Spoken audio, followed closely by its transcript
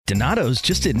Donato's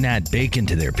just didn't add bacon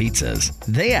to their pizzas.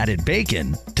 They added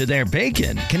bacon to their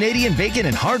bacon. Canadian bacon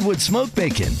and hardwood smoked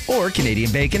bacon. Or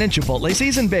Canadian bacon and Chipotle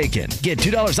seasoned bacon. Get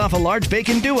 $2 off a large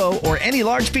bacon duo or any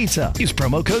large pizza. Use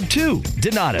promo code 2.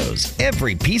 Donato's.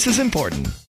 Every piece is important.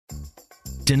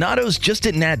 Donato's just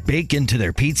didn't add bacon to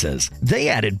their pizzas. They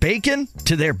added bacon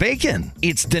to their bacon.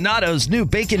 It's Donato's new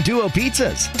Bacon Duo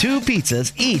pizzas. 2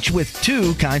 pizzas, each with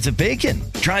 2 kinds of bacon.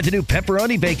 Try the new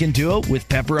Pepperoni Bacon Duo with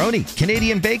pepperoni,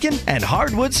 Canadian bacon, and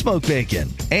hardwood smoked bacon.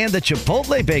 And the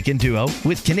Chipotle Bacon Duo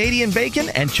with Canadian bacon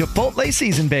and Chipotle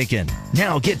seasoned bacon.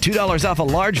 Now get $2 off a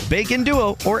large Bacon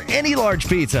Duo or any large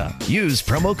pizza. Use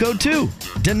promo code 2.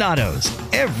 Donato's.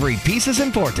 Every piece is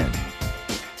important.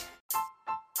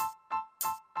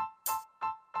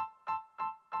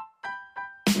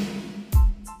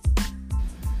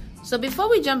 So before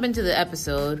we jump into the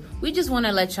episode, we just want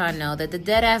to let y'all know that the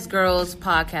Deadass Girls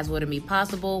podcast wouldn't be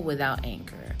possible without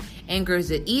Anchor. Anchor is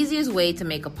the easiest way to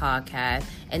make a podcast,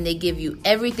 and they give you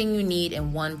everything you need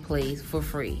in one place for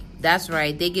free. That's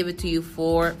right, they give it to you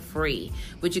for free,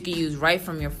 which you can use right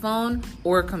from your phone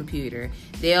or computer.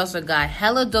 They also got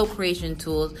hella dope creation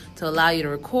tools to allow you to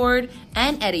record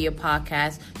and edit your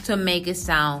podcast to make it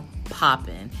sound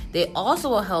poppin'. They also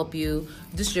will help you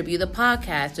distribute the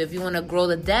podcast. So if you want to grow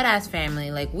the Deadass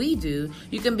family like we do,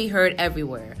 you can be heard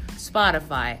everywhere.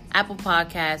 Spotify, Apple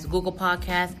Podcasts, Google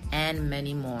Podcasts, and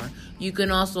many more. You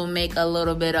can also make a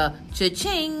little bit of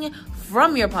cha-ching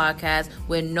from your podcast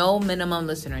with no minimum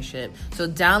listenership. So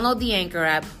download the Anchor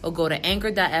app or go to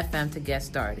anchor.fm to get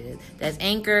started. That's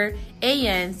Anchor,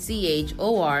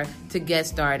 ANCHOR, to get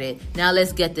started. Now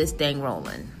let's get this thing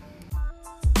rolling.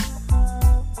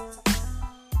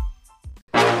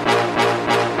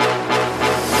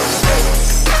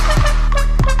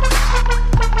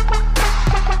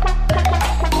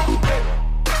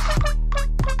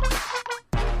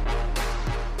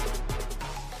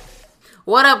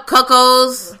 What up,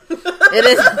 cuckoos? It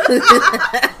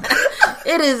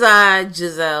is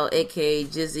Giselle, aka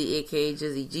Jizzy, aka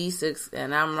Jizzy G6,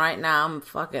 and I'm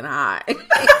fucking high.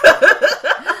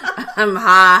 I'm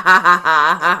high.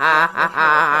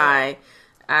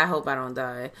 I hope I don't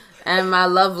die. And my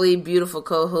lovely, beautiful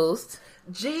co-host,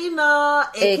 Gina,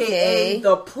 aka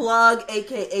The Plug,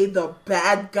 aka The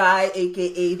Bad Guy,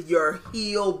 aka Your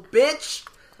Heel Bitch.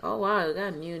 Oh wow, we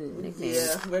got new nicknames.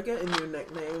 Yeah, we're getting new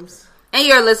nicknames. And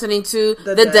you're listening to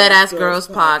the Deadass Girls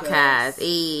podcast.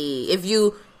 Hey, if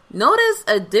you notice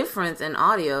a difference in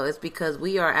audio, it's because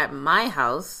we are at my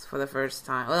house for the first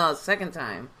time. Well, second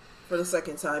time. For the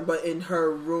second time, but in her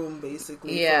room,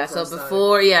 basically. Yeah, so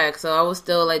before, so I was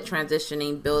still like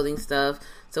transitioning, building stuff.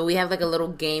 So we have like a little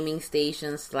gaming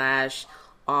station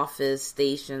 / office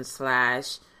station /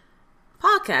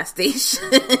 podcast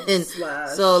station.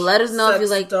 So let us know if you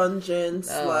like dungeon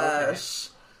 /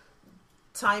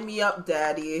 tie me up,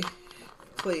 daddy,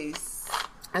 please.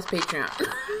 That's Patreon.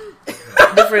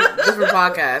 different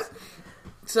podcast.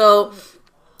 So,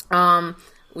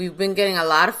 we've been getting a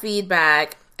lot of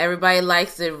feedback. Everybody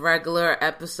likes the regular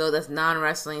episode that's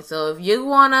non-wrestling. So if you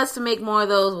want us to make more of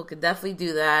those, we could definitely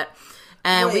do that.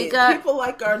 And wait, we got people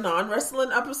like our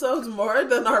non-wrestling episodes more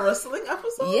than our wrestling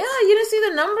episodes. Yeah, you didn't see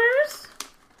the numbers?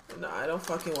 No, I don't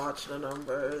fucking watch the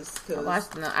numbers.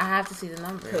 I have to see the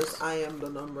numbers because I am the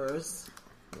numbers.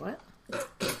 What?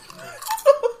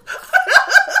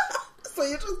 So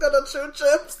you're just gonna chew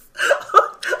chips?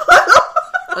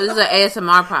 Oh, this is an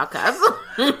ASMR podcast.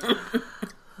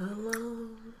 Hello.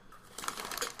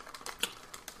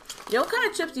 Yo, what kind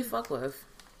of chips do you fuck with?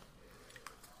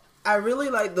 I really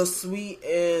like the sweet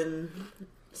and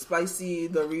spicy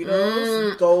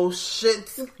Doritos. Those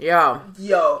shits.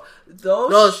 Yo,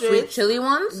 those shits, sweet chili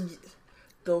ones?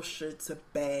 Those shits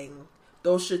bang.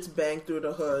 Those shits bang through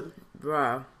the hood.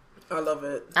 Bruh. I love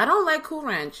it. I don't like Cool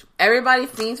Ranch. Everybody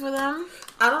fiends for them.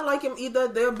 I don't like them either.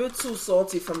 They're a bit too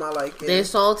salty for my liking. They're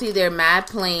salty. They're mad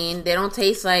plain. They don't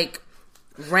taste like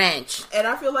ranch. And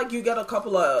I feel like you get a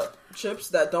couple of chips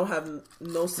that don't have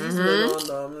no seasoning on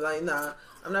them. Like, nah,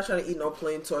 I'm not trying to eat no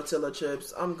plain tortilla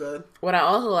chips. I'm good. What I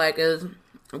also like is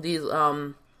these,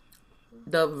 the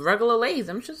regular Lay's.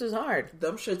 Them shits is hard.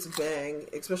 Them shits bang.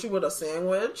 Especially with a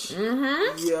sandwich.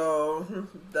 Mm-hmm. Yo,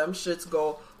 them shits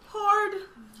go hard.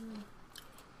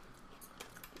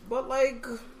 But, like,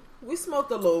 we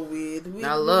smoked a little weed.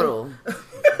 A little.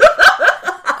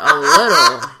 A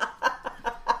little.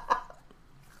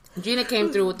 Gina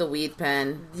came through with the weed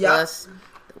pen. Yep. Plus,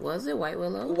 was it White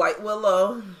Willow? White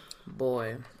Willow.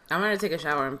 Boy. I'm going to take a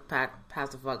shower and pass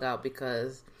the fuck out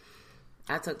because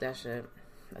I took that shit.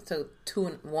 I took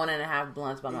 1.5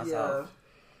 blunts by myself.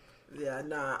 Yeah,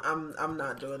 nah, I'm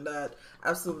not doing that.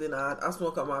 Absolutely not. I'll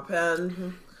smoke up my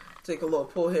pen. take a little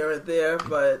pull here and there,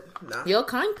 but nah. Yo,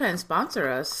 Kind Pen, sponsor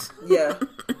us. Yeah,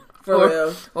 for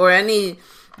real. Or any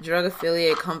drug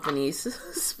affiliate companies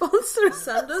sponsor us.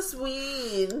 Send us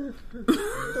weed.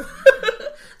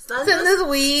 Send us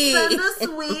weed. Send us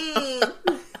weed.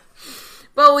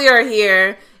 But we are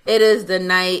here. It is the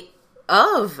night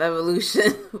of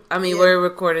Evolution. I mean, we're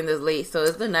recording this late, so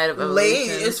it's the night of Evolution.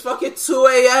 Late? It's fucking 2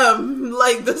 a.m.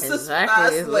 Like, this is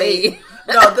fast it's late.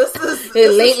 No, this is...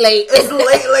 It's late. It's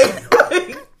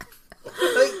late.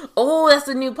 Oh, that's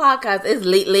a new podcast. It's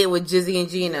late with Jizzy and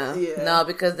Gina. Yeah. No,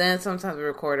 because then sometimes we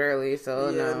record early, so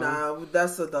yeah, no. nah,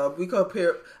 that's a dub.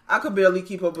 I could barely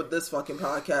keep up with this fucking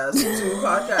podcast. 2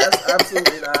 podcasts,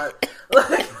 absolutely not.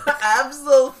 Like,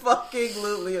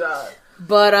 absolutely not.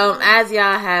 But as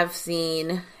y'all have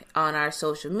seen on our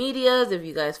social medias, if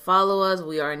you guys follow us,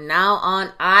 we are now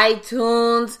on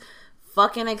iTunes.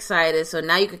 Fucking excited. So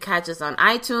now you can catch us on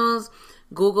iTunes,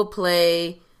 Google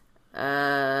Play,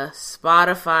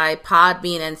 Spotify,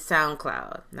 Podbean, and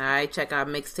SoundCloud. Alright, check out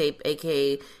Mixtape,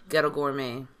 aka Ghetto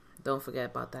Gourmet. Don't forget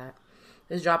about that.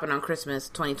 It's dropping on Christmas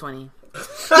 2020.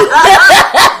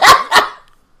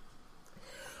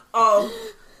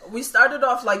 We started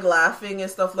off like laughing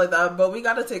and stuff like that, but we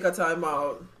gotta take a time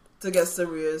out to get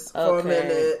serious for a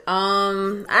minute.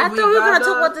 I thought we were gonna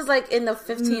talk about this like in the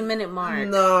 15-minute mark.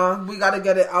 No, we gotta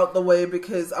get it out the way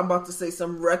because I'm about to say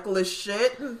some reckless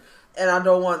shit, and I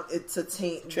don't want it to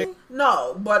taint.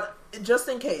 No, but just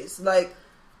in case, like,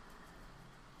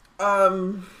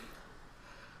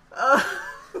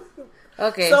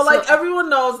 Okay, so like everyone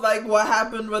knows like what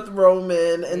happened with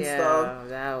Roman and stuff,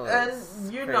 that was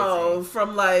and you crazy. know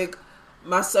from like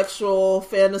my sexual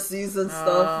fantasies and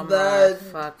stuff my that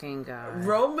fucking God.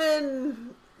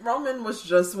 Roman was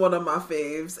just one of my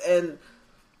faves and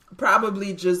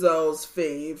probably Giselle's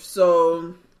fave.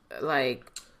 So like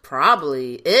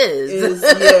probably is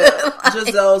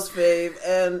Giselle's fave,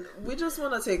 and we just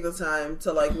want to take the time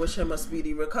to like wish him a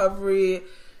speedy recovery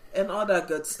and all that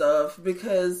good stuff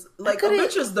because like a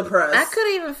bitch is depressed. I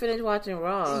couldn't even finish watching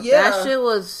Raw. Yeah. That shit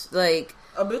was like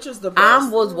a bitch is depressed. I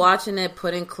was watching it,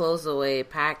 putting clothes away,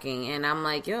 packing, and I'm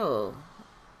like, yo,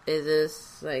 is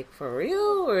this like for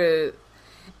real? Or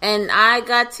and I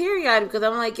got teary eyed because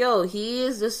I'm like, yo, he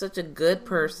is just such a good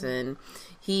person.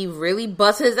 He really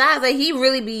busts his ass. Like, he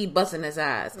really be busting his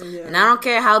ass. Yeah. And I don't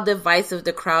care how divisive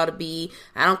the crowd be.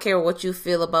 I don't care what you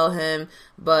feel about him.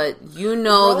 But you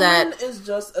know Roman that... is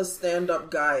just a stand-up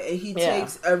guy. And he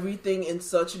takes everything in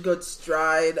such good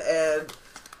stride. And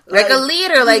like a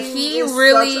leader. Like, he is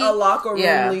really... such a locker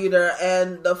room leader.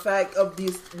 And the fact of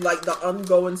these, like, the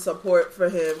ongoing support for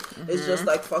him is just,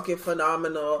 like, fucking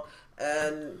phenomenal.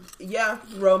 And, yeah,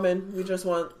 Roman, we just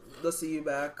want to see you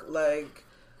back. Like...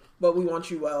 But we want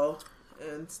you well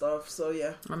and stuff, so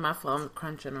yeah. My fault, I'm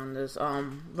crunching on this.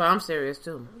 But I'm serious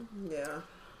too. Yeah.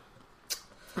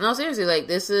 No, seriously, like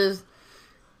this is.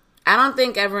 I don't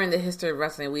think ever in the history of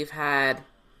wrestling we've had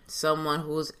someone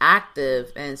who's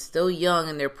active and still young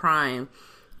in their prime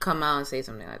come out and say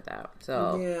something like that.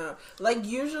 So yeah, like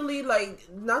usually, like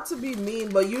not to be mean,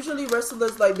 but usually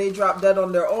wrestlers like they drop dead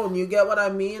on their own. You get what I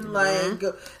mean? Mm-hmm. Like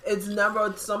it's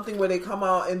never something where they come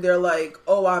out and they're like,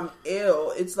 "Oh, I'm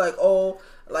ill." It's like, "Oh,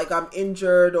 like I'm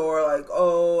injured," or like,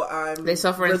 "Oh, I'm they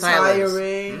suffer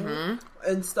retiring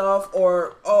and stuff,"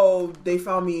 or "Oh, they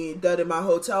found me dead in my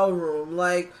hotel room."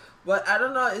 Like, but I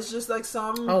don't know. It's just like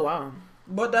some. Oh wow.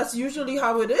 But that's usually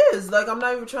how it is. Like I'm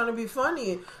not even trying to be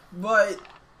funny, but.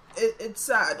 It's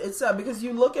sad. It's sad because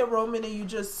you look at Roman and you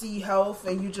just see health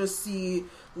and you just see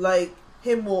like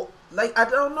him will like I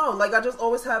don't know like I just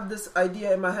always have this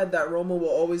idea in my head that Roman will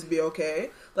always be okay.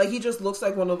 Like he just looks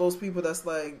like one of those people that's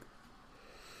like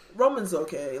Roman's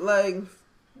okay. Like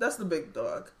that's the big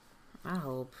dog. I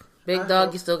hope big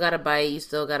dog. You still gotta bite. You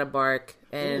still gotta bark.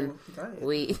 And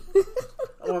we.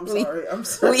 Oh, I'm sorry. I'm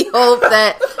sorry. We hope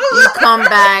that you come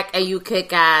back and you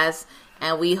kick ass.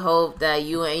 And we hope that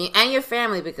you and your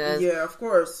family, because yeah, of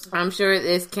course, I'm sure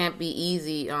this can't be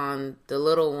easy on the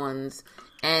little ones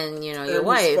and you know your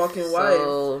wife.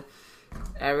 So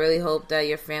I really hope that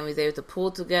your family's able to pull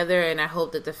together, and I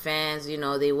hope that the fans, you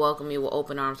know, they welcome you with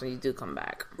open arms when you do come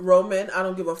back. Roman, I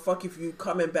don't give a fuck if you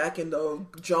coming back in the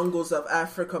jungles of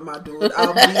Africa, my dude.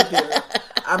 I'll be there.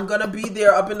 I'm gonna be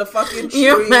there up in the fucking tree.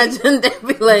 You imagine that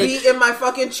be like be in my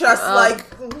fucking chest, like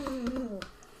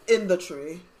in the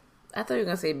tree. I thought you were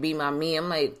going to say be my me. I'm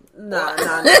like, nah.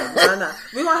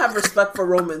 We're going to have respect for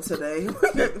Roman today.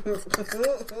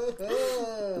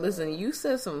 Listen, you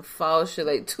said some foul shit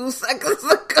like 2 seconds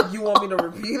ago. You want me to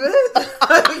repeat it? Because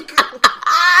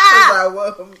I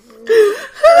will.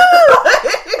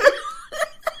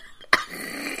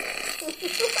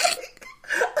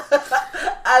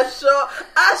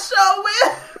 I sure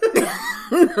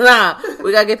will. Nah,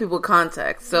 we gotta give people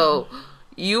context. So,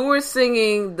 you were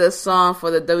singing the song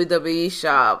for the WWE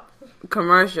shop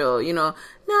commercial, you know,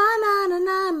 na na na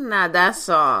na na, that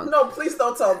song. No, please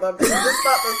don't tell them. It's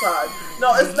not the time.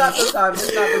 No, it's not the time.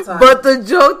 It's not the time. But the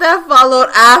joke that followed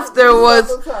after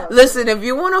was, listen, if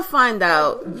you want to find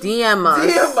out, DM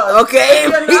us. Okay?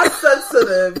 If you're not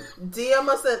sensitive, DM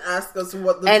us and ask us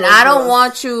what the and joke I don't was.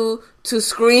 want you to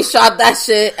screenshot that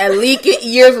shit and leak it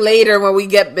years later when we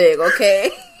get big,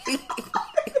 okay?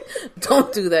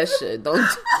 Don't do that shit.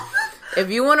 If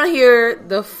you want to hear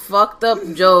the fucked up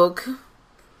joke,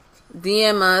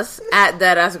 DM us at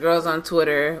DeadAssGirls on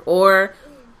Twitter or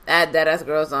at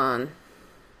DeadAssGirls on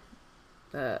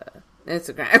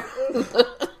Instagram.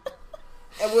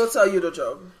 And we'll tell you the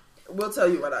joke. We'll tell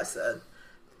you what I said.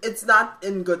 It's not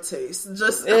in good taste.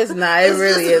 It's not. It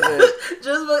really isn't.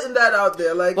 Just putting that out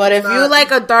there. Like, but if you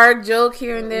like a dark joke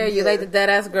here and there, you like the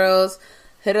Deadass Girls,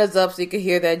 hit us up so you can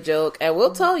hear that joke, and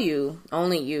we'll tell you.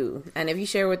 Only you. And if you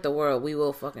share with the world, we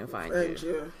will fucking find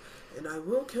you. And I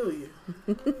will kill you.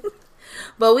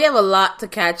 But we have a lot to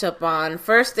catch up on.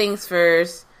 First things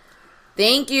first,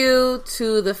 thank you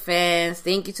to the fans.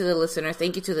 Thank you to the listeners.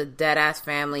 Thank you to the Deadass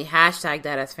family. Hashtag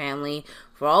Deadass family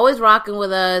for always rocking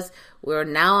with us. We're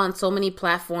now on so many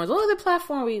platforms. What other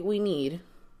platform we need?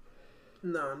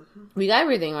 None. We got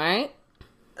everything, right?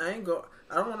 I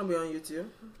don't want to be on YouTube.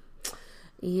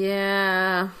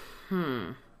 Yeah.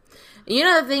 You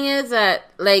know, the thing is that,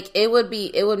 like, it would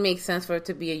make sense for it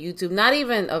to be a YouTube, not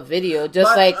even a video, just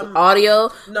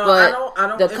audio. No, but I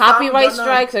don't. The copyright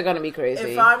strikes are gonna be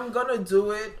crazy. If I'm gonna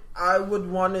do it, I would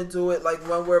want to do it like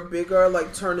when we're bigger,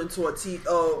 like turn into a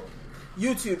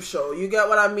YouTube show. You get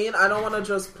what I mean? I don't want to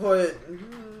just put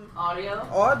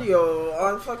audio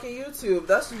on fucking YouTube.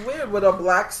 That's weird with a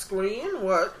black screen.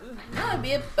 What? No, it'd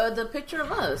be the picture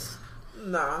of us.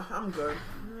 Nah, I'm good.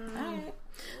 Alright.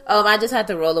 I just had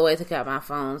to roll away to cut my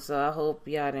phone, so I hope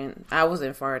y'all didn't. I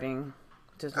wasn't farting.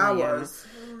 I was.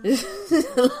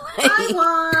 I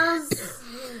was.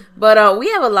 But we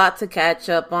have a lot to catch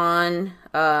up on.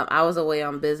 I was away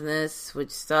on business, which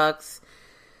sucks.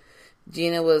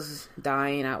 Gina was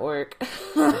dying at work.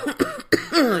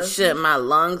 Shit, my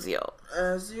lungs, yo.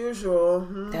 As usual.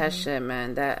 That shit,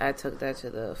 man. I took that to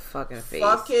the fucking face.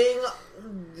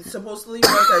 Supposedly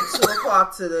work at 2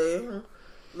 o'clock today.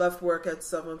 Left work at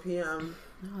 7 p.m.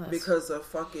 Because of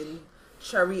fucking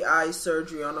cherry eye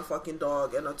surgery on a fucking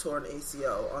dog and a torn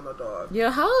ACL on a dog. Yo,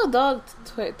 how a dog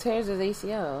tears his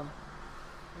ACL?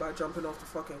 By jumping off the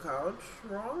fucking couch.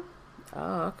 Wrong?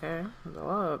 Oh, okay.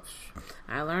 Well,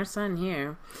 I learned something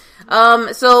here.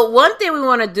 So one thing we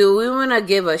want to do, we want to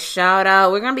give a shout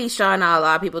out. We're going to be shouting out a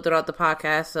lot of people throughout the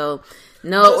podcast, so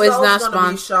no, it's not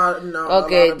sponsored.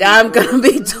 Okay, I'm going to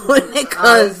be doing it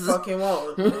because I fucking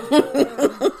won't.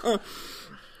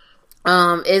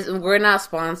 We're not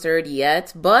sponsored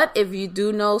yet, but if you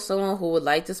do know someone who would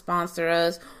like to sponsor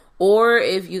us, or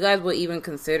if you guys would even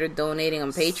consider donating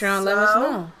on Patreon, let us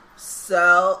know.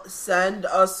 Send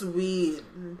us weed.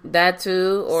 That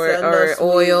too, or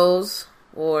oils,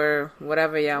 or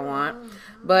whatever y'all want.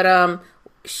 But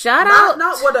shout out,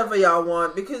 not whatever y'all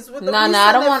want, because with the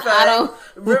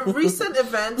recent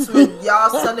events with y'all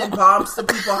sending bombs to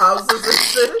people's houses and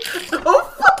shit, don't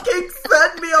fucking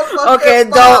send me a fucking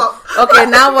bomb. Okay,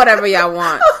 not whatever y'all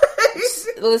want.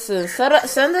 Listen, send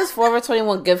us Forever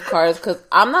 21 gift cards, because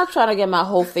I'm not trying to get my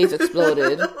whole face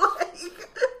exploded.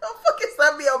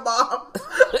 Send me a bomb.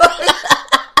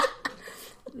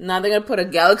 Now they're gonna put a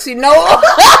Galaxy Note.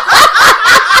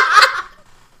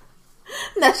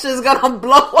 That shit's gonna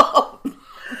blow up.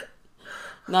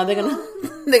 Now they're gonna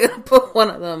put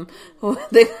one of them.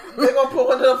 They're gonna put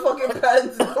one of the fucking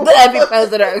pens. The EpiPens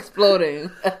that are exploding.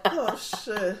 Oh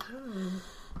shit.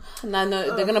 No,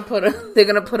 they're gonna put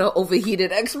a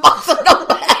overheated Xbox on the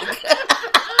back.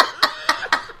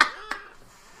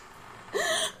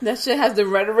 That shit has the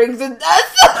red rings and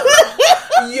dust.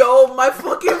 Yo, my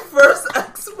fucking first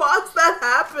Xbox, that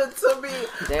happened to me.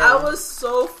 Damn. I was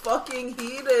so fucking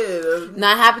heated.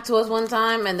 That happened to us one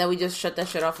time, and then we just shut that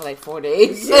shit off for like 4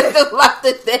 days. Yeah. Just left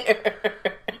it there.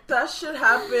 That shit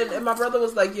happened, and my brother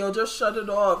was like, yo, just shut it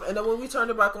off. And then when we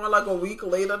turned it back on like a week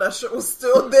later, that shit was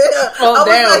still there. Oh,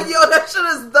 damn. Was like, yo, that shit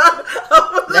is done.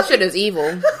 That shit is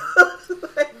evil.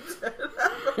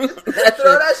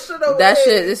 That shit away. That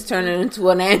shit is turning into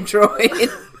an Android.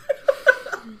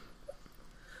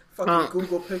 Fucking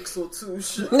Google Pixel 2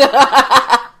 shit.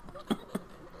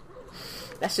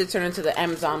 That shit turned into the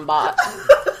Amazon bot.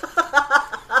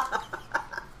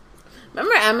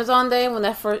 Remember Amazon Day when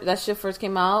that shit first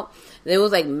came out? There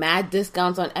was like mad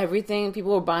discounts on everything.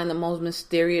 People were buying the most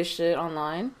mysterious shit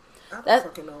online. I don't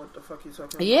fucking know what the fuck you're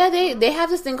talking about. Yeah, they have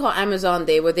this thing called Amazon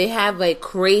Day where they have like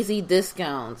crazy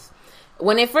discounts.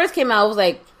 When it first came out, it was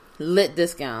like lit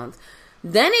discounts.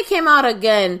 Then it came out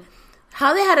again.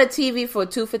 How they had a TV for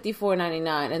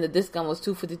 $254.99 and the discount was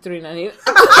 $253.99.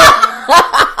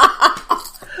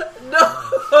 No.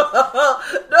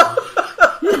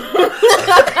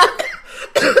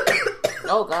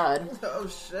 Oh God. Oh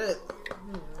shit.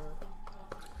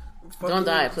 Don't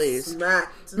die, please.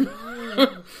 Smacked.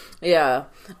 Yeah.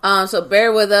 So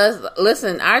bear with us.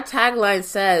 Listen, our tagline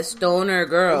says "Stoner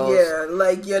Girls." Yeah,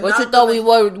 like you're what not you thought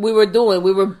gonna... we were doing?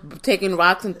 We were taking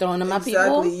rocks and throwing them at people.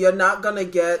 Exactly. You're not gonna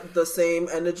get the same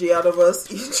energy out of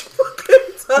us each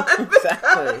fucking time.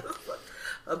 Exactly.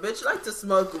 A bitch like to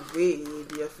smoke weed.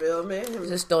 You feel me? It's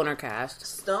a stoner cast.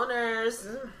 Stoners.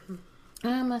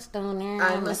 I'm a stoner.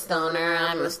 I'm a stoner.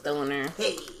 I'm a stoner.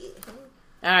 Hey.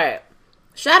 All right.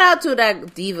 Shout out to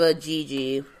that diva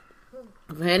Gigi.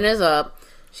 Hitting us up.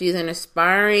 She's an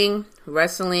aspiring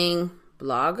wrestling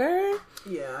blogger.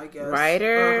 Yeah, I guess.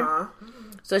 Writer. Uh-huh.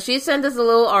 So she sent us a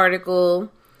little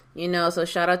article, so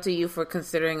shout out to you for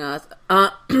considering us.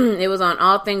 It was on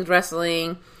all things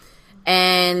wrestling,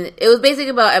 and it was basically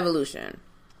about evolution.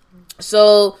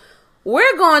 So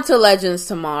we're going to Legends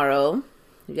tomorrow.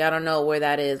 Y'all don't know where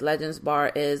that is. Legends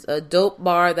Bar is a dope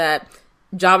bar that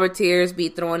Jobber Tears be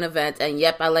throwing events, and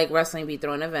Yep, I Like Wrestling be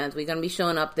throwing events. We're going to be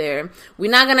showing up there.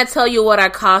 We're not going to tell you what our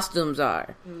costumes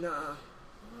are. Nah.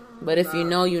 But if you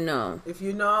know, you know. If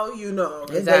you know, you know.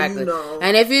 Exactly. And, then you know.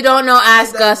 And if you don't know,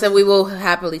 ask us and we will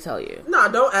happily tell you. Nah,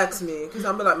 don't ask me, because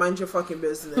I'm like, mind your fucking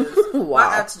business. Wow.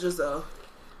 I ask Giselle.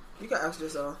 You can ask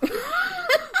Giselle.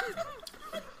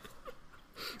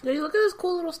 Dude, look at this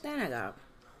cool little stand I got.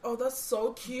 Oh, that's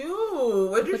so cute.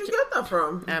 Where did you get that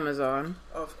from? Amazon.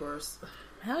 Of course.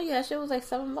 Hell yeah, shit was like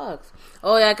 $7.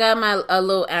 Oh yeah, I got a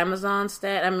little Amazon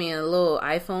stand. A little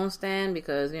iPhone stand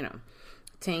because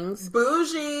things.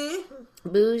 Bougie.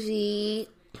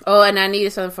 Oh, and I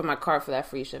needed something for my car for that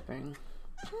free shipping.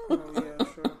 Oh yeah,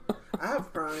 sure. I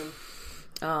have Prime.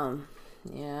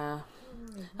 Yeah.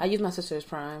 I use my sister's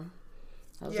Prime.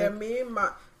 Yeah, me and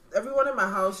everyone in my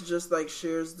house just like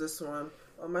shares this one.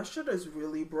 Oh, my shit is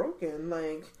really broken.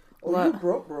 Like, what? You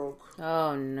broke.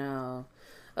 Oh no.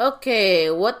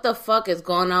 Okay, what the fuck is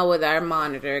going on with our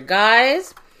monitor,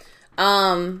 guys?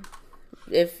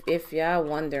 If y'all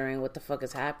wondering what the fuck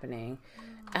is happening,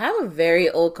 I have a very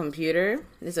old computer.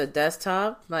 It's a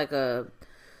desktop, like a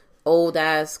old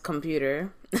ass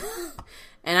computer,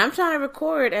 and I'm trying to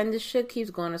record, and this shit keeps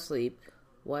going to sleep.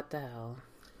 What the hell?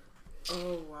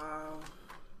 Oh wow.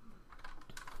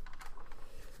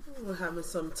 We're having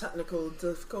some technical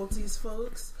difficulties,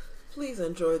 folks. Please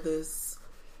enjoy this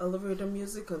elevator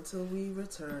music until we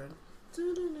return. It's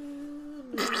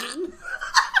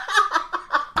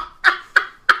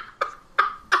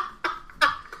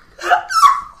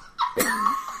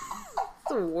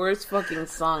the worst fucking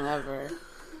song ever.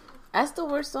 That's the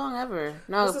worst song ever.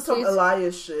 No, this is some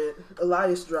Elias shit.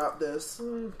 Elias dropped this.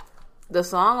 The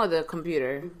song or the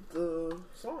computer? The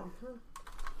song.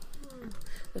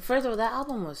 First of all, that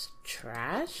album was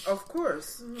trash. Of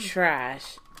course.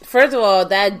 Trash. First of all,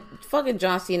 that fucking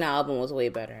John Cena album was way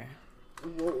better.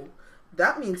 Whoa.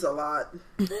 That means a lot.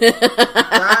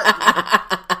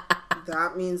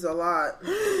 That means a lot.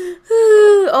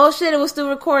 Oh shit, it was still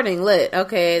recording. Lit.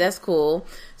 Okay, that's cool.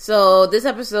 So this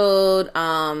episode,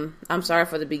 I'm sorry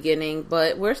for the beginning,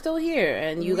 but we're still here.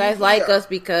 And you guys like us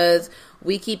because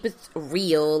we keep it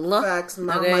real. Facts.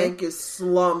 My mic is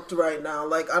slumped right now.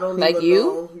 Like, I don't like even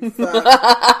you? know.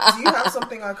 Facts. Do you have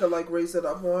something I could, like, raise it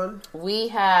up on? We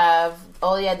have,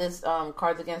 this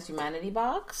Cards Against Humanity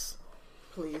box.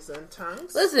 Please and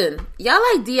thanks. Listen, y'all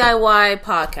like DIY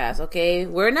podcasts, okay?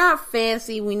 We're not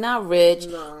fancy. We're not rich.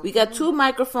 No. We got 2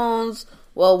 microphones.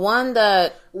 Well,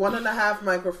 1.5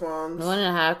 microphones.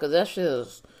 1.5, because that shit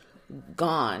is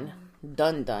gone.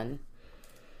 Done.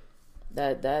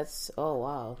 That's oh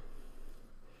wow.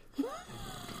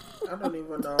 I don't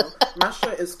even know. My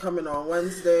shit is coming on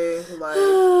Wednesday. Like,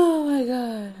 oh my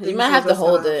god, you might have to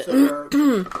hold it.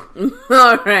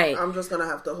 All right, I'm just gonna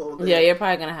have to hold it. Yeah, you're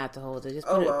probably gonna have to hold it. Just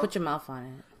put your mouth on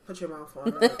it. Put your mouth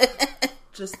on it.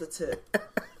 Just the tip.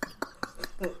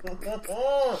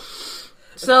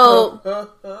 So,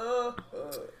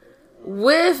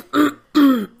 with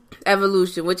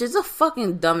Evolution, which is the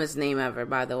fucking dumbest name ever,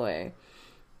 by the way.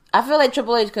 I feel like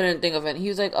Triple H couldn't think of it. He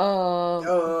was like, and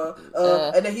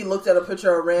then he looked at a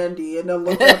picture of Randy, and then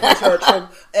looked at a picture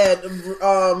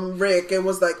of Rick, and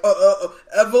was like,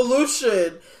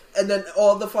 Evolution. And then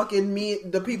all the fucking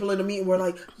the people in the meeting were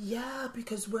like, yeah,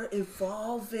 because we're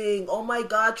evolving. Oh my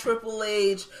God, Triple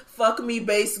H, fuck me,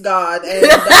 Base God. And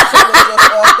that shit was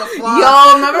just off the fly.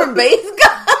 Yo, remember Base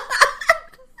God?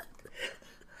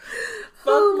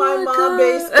 Fuck my mom,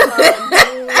 Base God.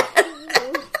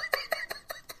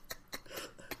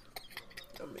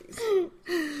 Amazing.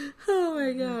 Oh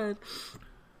my God.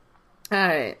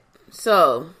 Alright,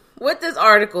 so with this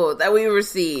article that we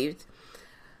received,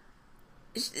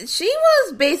 she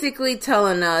was basically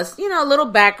telling us, you know, a little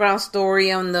background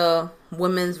story on the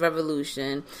women's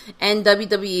revolution and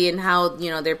WWE and how,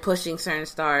 you know, they're pushing certain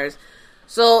stars.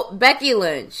 So, Becky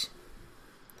Lynch,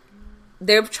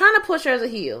 they're trying to push her as a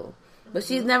heel, but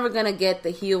she's never going to get the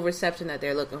heel reception that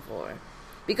they're looking for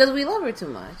because we love her too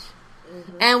much.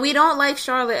 Mm-hmm. And we don't like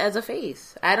Charlotte as a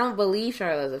face. I don't believe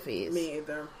Charlotte as a face. Me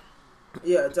either.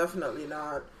 Yeah, definitely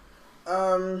not.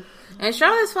 And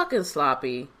Charlotte's fucking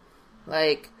sloppy.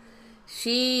 Like,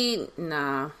 I'm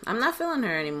not feeling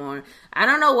her anymore. I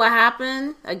don't know what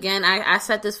happened. Again, I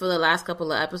said this for the last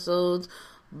couple of episodes,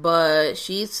 but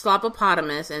she's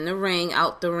slopopotamus in the ring,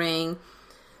 out the ring.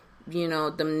 You know,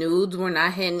 the nudes were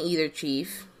not hitting either,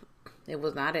 Chief. It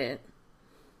was not it.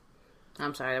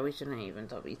 I'm sorry, we shouldn't even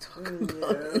be talking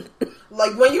about it.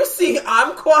 Like, when you see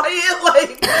I'm quiet,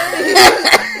 like,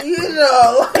 you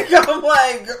know, like, I'm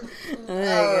like...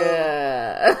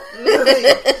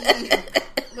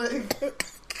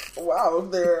 wow,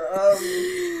 there.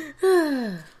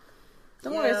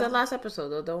 Don't worry, it's the last episode,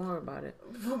 though. Don't worry about it.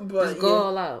 But, just go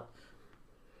all out.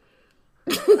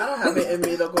 I don't have it in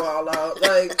me to go all out.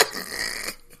 Like,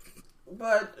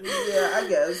 but, yeah, I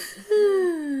guess.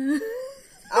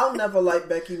 I'll never like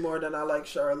Becky more than I like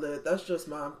Charlotte. That's just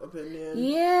my opinion.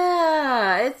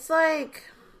 Yeah, it's like...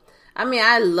 I mean,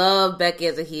 I love Becky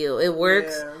as a heel. It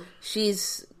works. Yeah.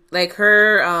 She's, like,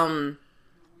 her...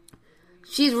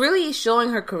 she's really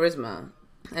showing her charisma.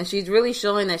 And she's really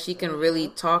showing that she can really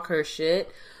talk her shit.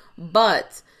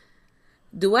 But,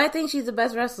 do I think she's the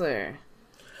best wrestler?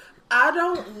 I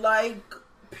don't like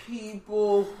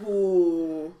people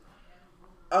who...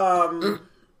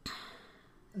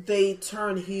 they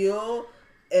turn heel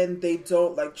and they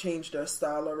don't like change their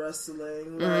style of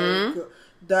wrestling. Like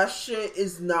that shit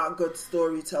is not good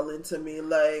storytelling to me.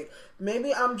 Like,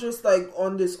 maybe I'm just like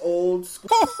on this old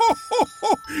school.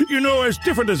 You know, as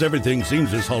different as everything seems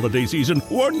this holiday season,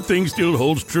 one thing still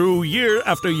holds true year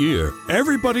after year.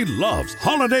 Everybody loves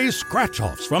holiday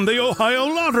scratch-offs from the Ohio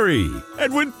Lottery.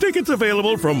 And with tickets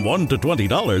available from $1 to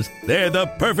 $20, they're the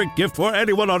perfect gift for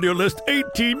anyone on your list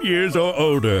 18 years or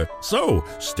older. So,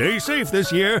 stay safe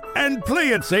this year and play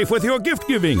it safe with your gift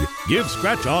giving. Give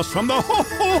scratch-offs from the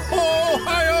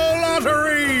Ohio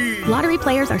Lottery! Lottery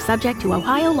players are subject to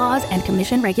Ohio laws and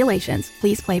commission regulations.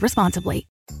 Please play responsibly.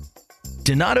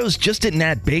 Donato's just didn't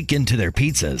add bacon to their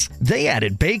pizzas. They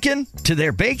added bacon to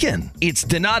their bacon. It's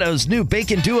Donato's new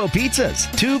Bacon Duo pizzas.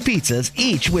 2 pizzas,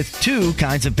 each with 2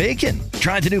 kinds of bacon.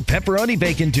 Try the new Pepperoni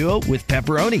Bacon Duo with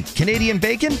pepperoni, Canadian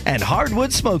bacon, and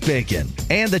hardwood smoked bacon.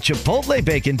 And the Chipotle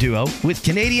Bacon Duo with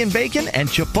Canadian bacon and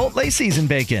Chipotle seasoned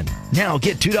bacon. Now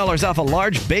get $2 off a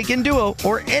large Bacon Duo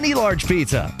or any large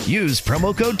pizza. Use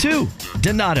promo code 2.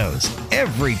 Donato's.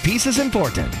 Every piece is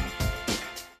important.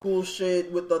 Cool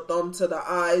shit with the thumb to the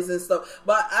eyes and stuff,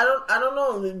 but I don't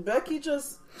know. Becky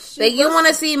just like, you want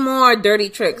to see more dirty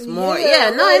tricks, more. Yeah,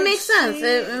 no, like, it makes sense.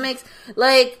 It makes,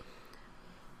 like,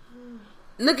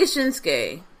 look at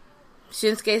Shinsuke.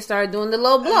 Shinsuke started doing the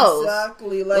low blows.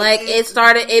 Exactly. Like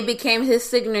it became his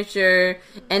signature,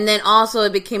 and then also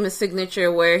it became a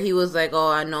signature where he was like, "Oh,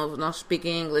 I know, not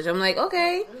speaking English." I'm like,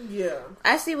 okay, yeah,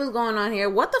 I see what's going on here.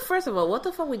 What the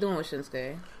fuck we doing with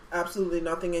Shinsuke? Absolutely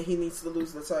nothing, and he needs to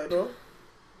lose the title.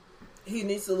 He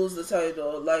needs to lose the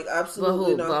title. Like,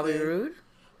 absolutely nothing. Bobby Roode?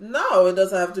 No, it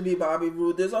doesn't have to be Bobby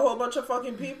Roode. There's a whole bunch of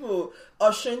fucking people.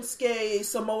 A Shinsuke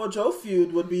Samoa Joe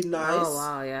feud would be nice. Oh,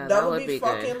 wow, yeah. That would be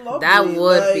fucking good. lovely. That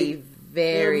would be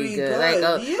very good.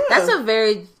 Like, that's a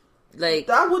very, like,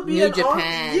 that would be New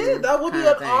Japan. Yeah, that would be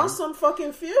an awesome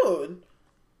fucking feud.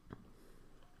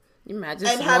 You imagine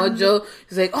Samoa Joe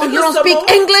is like, oh, you don't speak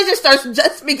English, and starts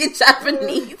just speaking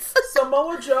Japanese.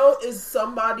 Samoa Joe is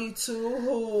somebody too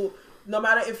who, no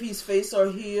matter if he's face or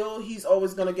heel, he's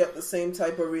always gonna get the same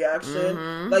type of reaction.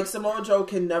 Mm-hmm. Like, Samoa Joe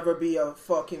can never be a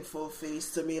fucking full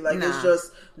face to me. Like, it's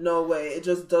just no way. It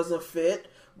just doesn't fit.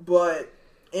 But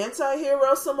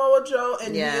anti-hero Samoa Joe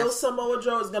and heel Samoa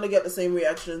Joe is gonna get the same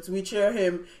reactions. We cheer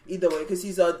him either way because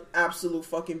he's an absolute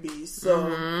fucking beast.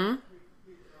 So.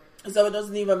 So it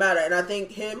doesn't even matter. And I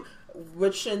think him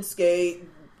with Shinsuke,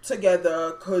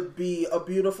 together could be a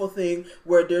beautiful thing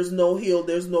where there's no heel,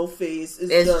 there's no face.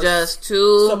 It's just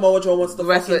two. Samoa Joe wants the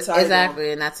fucking title.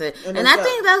 Exactly, and that's it. And I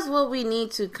think that's what we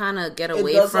need to kind of get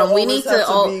away from. We need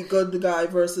to be good guy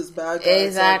versus bad guy.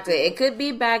 Exactly. It could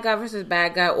be bad guy versus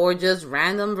bad guy, or just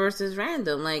random versus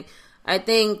random. Like, I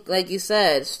think, like you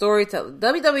said, storytelling.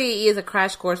 WWE is a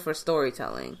crash course for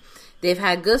storytelling. They've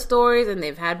had good stories and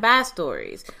they've had bad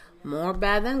stories. More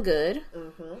bad than good.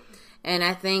 Mm-hmm. And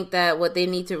I think that what they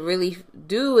need to really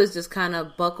do is just kind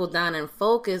of buckle down and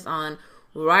focus on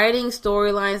writing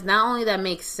storylines, not only that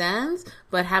make sense,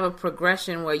 but have a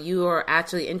progression where you are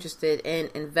actually interested in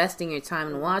investing your time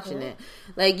and watching it.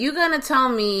 Like, you're going to tell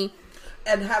me...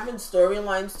 And having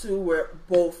storylines, too, where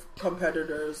both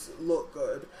competitors look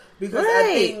good. Because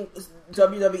I think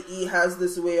WWE has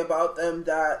this way about them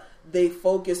that they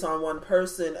focus on one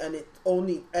person and it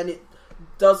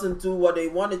doesn't do what they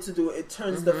want it to do. It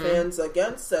turns the fans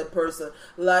against said person.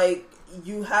 Like,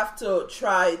 you have to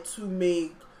try to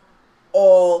make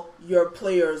all your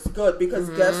players good, because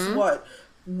guess what?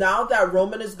 Now that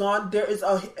Roman is gone, there is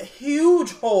a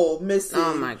huge hole missing.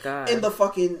 Oh my God. In the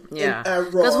fucking Raw.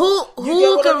 Because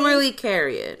who can really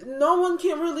carry it? No one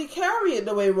can really carry it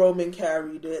the way Roman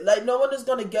carried it. Like, no one is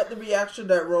gonna get the reaction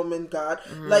that Roman got.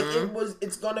 Like,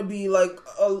 it's gonna be like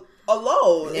a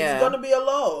low. Yeah. It's gonna be a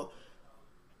low.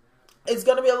 It's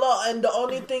gonna be a low, and the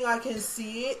only thing I can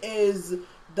see is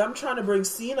them trying to bring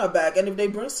Cena back. And if they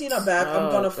bring Cena back,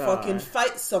 I'm gonna fucking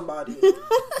fight somebody.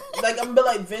 Like, I'm gonna be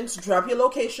like, Vince, drop your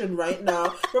location right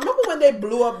now. Remember when they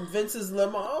blew up Vince's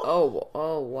limo?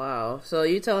 Oh, wow. So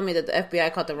you telling me that the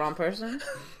FBI caught the wrong person?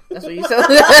 That's what you said?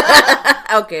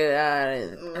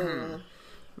 Okay,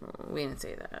 we didn't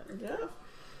say that. Yeah.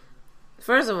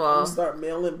 First of all, start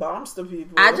mailing bombs to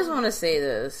people. I just want to say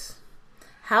this.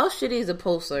 How shitty is the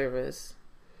post service?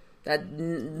 That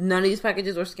none of these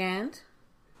packages were scanned?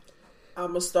 I'm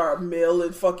gonna start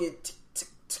mailing fucking to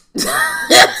people.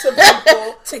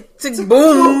 Tick, tick,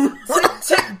 boom. Tick,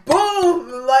 tick,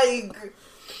 boom. Like,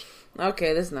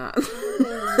 okay, let's not.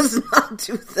 Let's not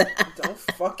do that. Don't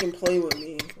fucking play with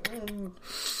me.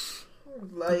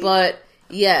 Like, but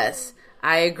yes,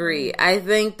 I agree. I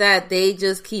think that they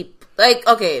just keep, like,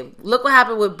 okay, look what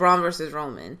happened with Braun versus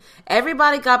Roman.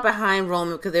 Everybody got behind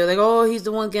Roman because they were like, oh, he's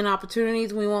the one getting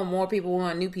opportunities. We want more people. We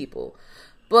want new people.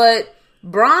 But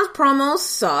Braun's promos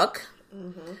suck.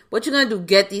 What you gonna do?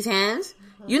 Get these hands?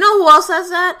 You know who else says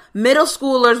that? Middle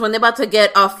schoolers when they're about to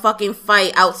get a fucking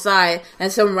fight outside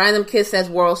and some random kid says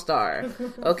World Star.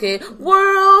 Okay?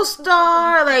 World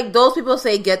Star! Like, those people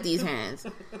say get these hands.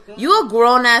 You a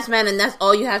grown ass man and that's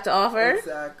all you have to offer?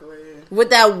 Exactly. With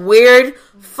that weird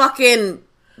fucking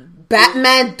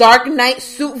Batman Dark Knight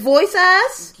suit voice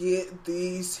ass? Get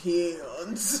these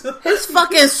hands. His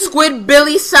fucking Squid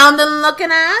Billy sounding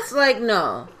looking ass? Like,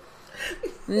 no.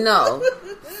 No,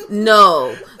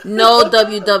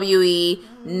 WWE.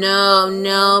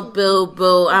 No,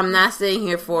 boo. I'm not sitting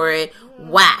here for it.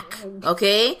 Whack.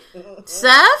 Okay?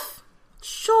 Seth?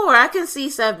 Sure, I can see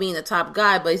Seth being the top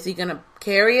guy, but is he gonna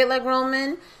carry it like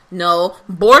Roman? No.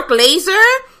 Bork Laser?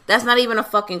 That's not even a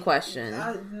fucking question.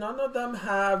 None of them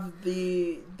have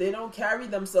they don't carry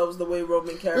themselves the way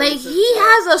Roman carries like, himself. he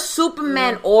has a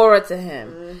Superman aura to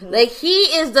him. Like, he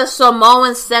is the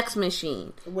Samoan sex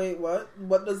machine. Wait, what?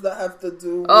 What does that have to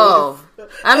do with...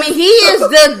 I mean, he is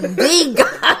the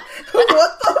guy.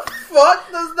 What the fuck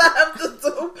does that have to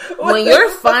do with... When you're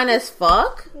fine as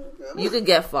fuck, you could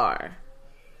get far.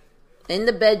 In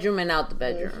the bedroom and out the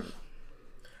bedroom.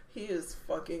 He is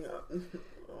fucking up.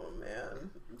 Oh, man.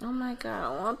 Oh, my God. I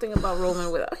want to think about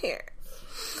Roman without hair.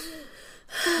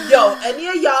 Yo, any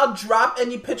of y'all drop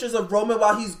any pictures of Roman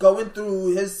while he's going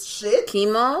through his shit?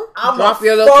 Chemo? Drop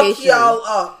your location. Fuck y'all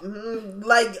up.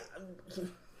 Like...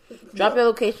 Drop your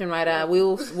location right now.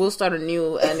 We'll start a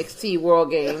new NXT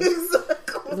World Games.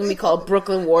 Exactly. It's gonna be called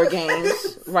Brooklyn War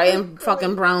Games, right in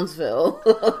fucking Brownsville.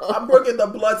 I'm bringing the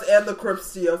Bloods and the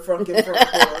Crips to your fucking front door.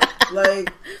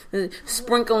 Like,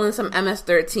 sprinkling some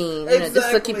MS-13, you know,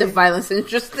 just to keep the violence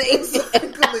interesting.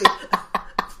 Exactly.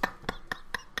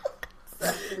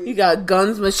 You got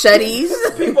guns, machetes.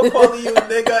 People calling you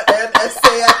nigga and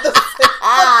SA at the same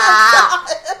time.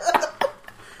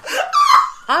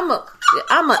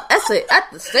 I'm a essay at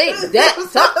the same time.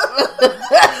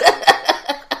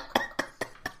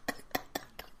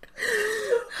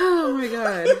 Oh my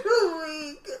God.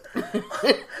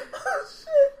 Oh,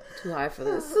 shit. too high for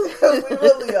this. We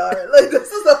really are. Like,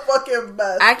 this is a fucking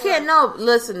mess. I can't know.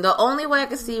 Listen, the only way I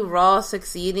can see Raw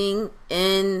succeeding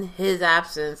in his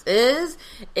absence is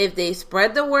if they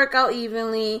spread the work out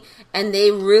evenly and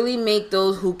they really make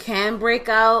those who can break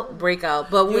out.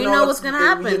 But we know what's going to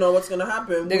happen. You know what's going to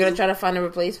happen. They're going to try to find a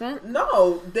replacement?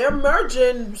 No, they're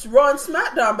merging Raw and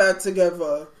SmackDown back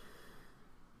together.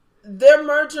 They're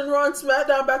merging Raw and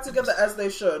SmackDown back together as they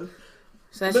should.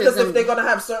 So because if they're going to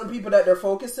have certain people that they're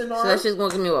focusing on... So that's just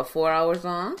going to give me, 4 hours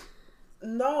long?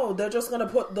 No, they're just going to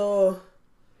put the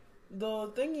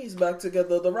thingies back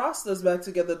together, the rosters back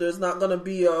together. There's not going to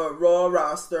be a Raw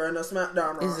roster and a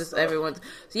SmackDown roster. It's just everyone's...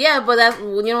 So yeah, but that's...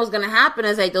 You know what's going to happen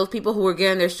is like those people who were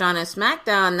getting their shine in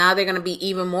SmackDown, now they're going to be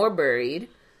even more buried.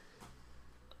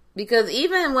 Because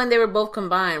even when they were both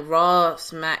combined, Raw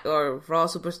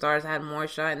Superstars had more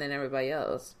shine than everybody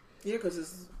else. Yeah,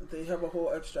 because they have a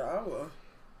whole extra hour.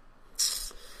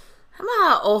 How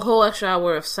about a whole extra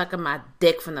hour of sucking my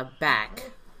dick from the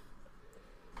back?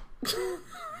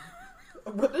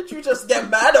 What did you just get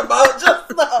mad about just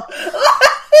now?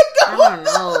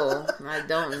 I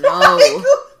don't know.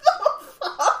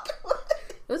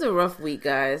 It was a rough week,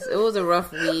 guys. It was a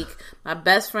rough week. My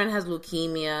best friend has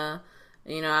leukemia.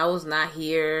 You know, I was not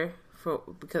here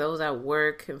because I was at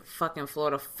work in fucking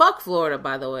Florida. Fuck Florida,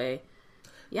 by the way.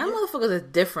 Y'all motherfuckers are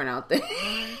different out there.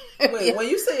 Wait, when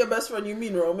you say your best friend, you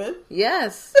mean Roman?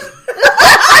 Yes.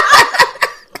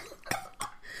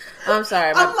 I'm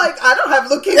sorry. I'm like, I don't have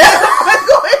leukemia.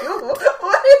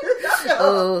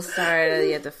 Oh, sorry that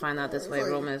you have to find out this way.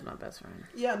 Roman is my best friend.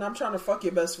 Yeah, and I'm trying to fuck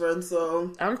your best friend,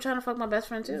 so... I'm trying to fuck my best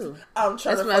friend, too. I'm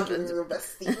trying to fuck your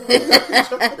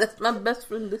bestie. That's my best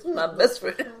friend. This is my best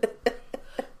friend.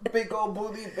 Big old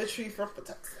booty bitch from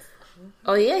Texas.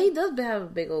 Oh, yeah, he does have a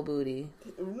big old booty.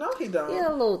 No, he don't. He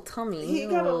got a little tummy. He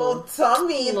got a little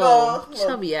tummy, though.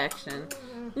 Chubby action.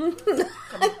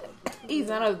 He's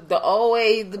not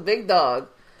always the big dog.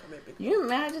 You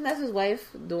imagine that's his wife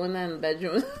doing that in the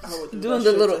bedroom? I would do doing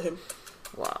that the little... to him.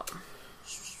 Wow.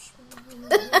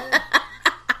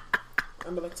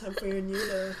 I'm like, time for your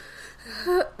new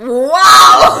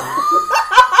Wow!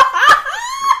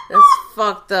 That's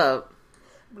fucked up.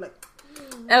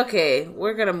 Okay,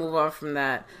 we're gonna move on from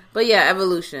that. But yeah,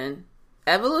 Evolution.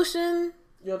 Evolution?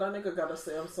 Yo, that nigga got a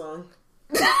Samsung.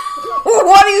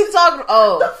 What are you talking about?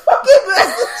 Oh.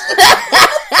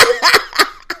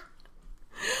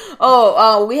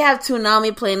 Oh, we have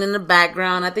Toonami playing in the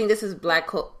background. I think this is Black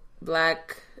Clover.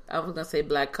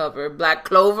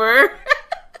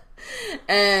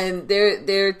 And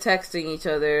they're texting each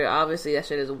other. Obviously, that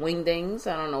shit is wingdings.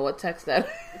 I don't know what text that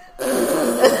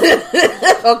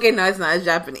Okay, no, it's not. It's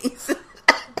Japanese.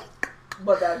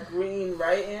 But that green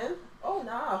right in? Oh,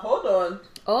 nah. Hold on.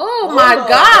 Oh, my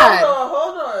God.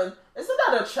 Hold on. Isn't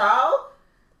that a child?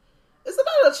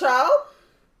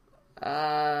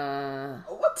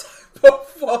 What type of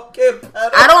fucking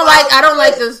pedophile? I don't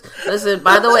like this. Listen,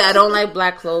 by the way, I don't like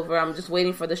Black Clover. I'm just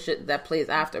waiting for the shit that plays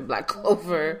after Black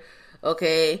Clover.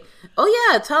 Okay. Oh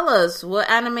yeah, tell us what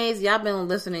animes y'all been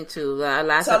listening to.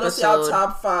 Last tell episode. Tell us y'all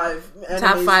top 5 animes.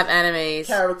 Top 5 animes.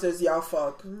 Characters y'all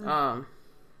fuck.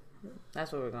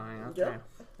 That's where we're going. Okay. Yep.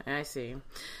 I see.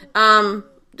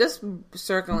 Just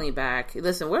circling back.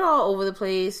 Listen, we're all over the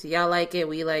place. Y'all like it.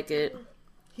 We like it.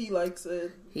 He likes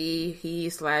it. He/she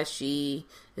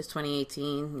is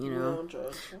 2018, you know.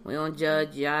 We don't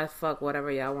judge. Y'all fuck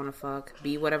whatever y'all want to fuck.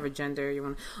 Be whatever gender you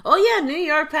want. Oh yeah, New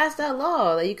York passed that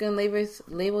law that you can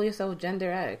label yourself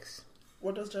gender X.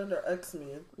 What does gender X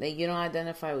mean? Like you don't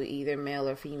identify with either male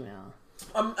or female.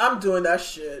 I'm doing that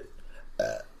shit.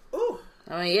 Ooh.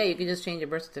 I mean, yeah, you can just change your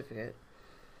birth certificate.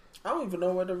 I don't even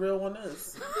know where the real one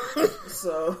is.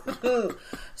 so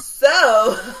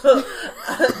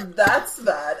that's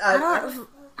that. I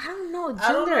don't know.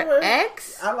 Gender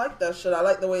X? I like that shit. I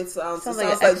like the way it sounds. It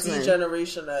sounds like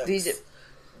D-Generation X.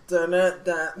 You man,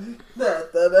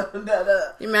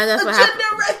 that's what happened.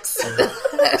 Gender X.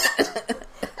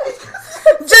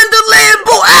 Gender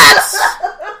Lambo X.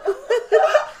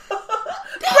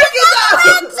 Break it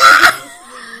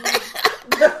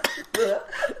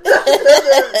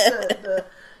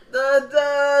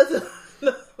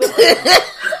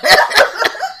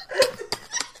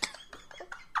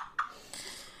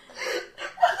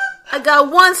I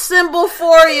got one symbol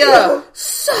for you.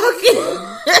 Suck it.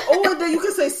 Oh, and then you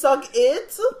can say suck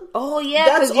it. Oh yeah,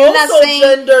 because you're not saying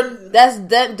gender. That's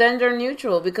gender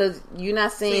neutral because you're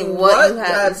not saying what you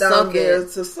have to suck it.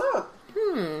 To suck.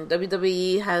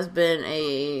 WWE has been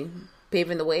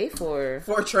paving the way for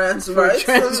trans rights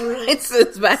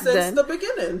since back then. Since the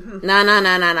beginning.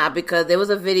 Nah, because there was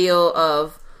a video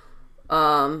of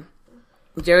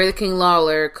Jerry the King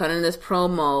Lawler cutting this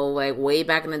promo like way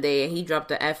back in the day, and he dropped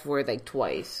the F word like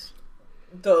twice.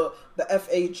 The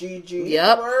FAGG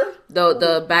Yep. word?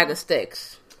 The bag of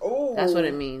sticks. Ooh. That's what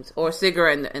it means. Or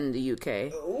cigarette in the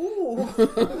UK. Ooh.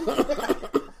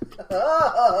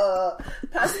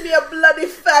 Pass me a bloody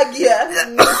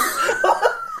faggot.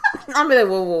 I'll be like,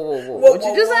 whoa. What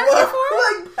you just asked me for?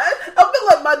 Like, I'll be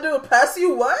like, my dude, pass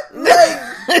you what?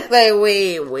 Like,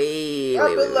 wait. I'll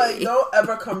be like, don't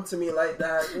ever come to me like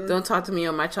that. Don't talk to me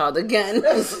or my child again.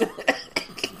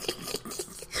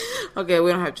 Okay,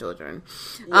 we don't have children.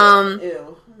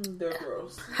 Ew, they're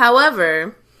gross.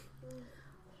 However,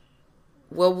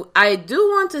 what I do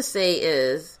want to say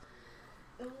is,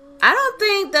 I don't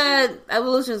think that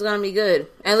Evolution is going to be good.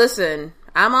 And listen,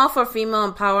 I'm all for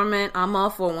female empowerment. I'm all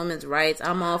for women's rights.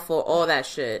 I'm all for all that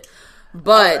shit.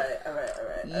 But All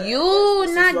right. you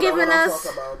not giving us...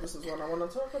 This is what I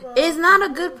want to talk about. It's not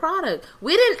a good product.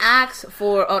 We didn't ask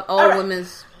for an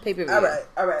all-women's pay-per-view.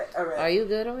 All right. Are you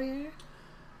good over here?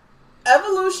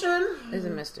 Evolution It's a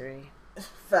mystery.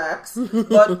 Facts.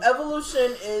 But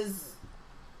Evolution is...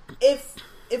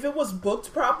 If it was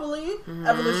booked properly,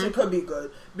 Evolution could be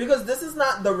good. Because this is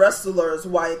not the wrestlers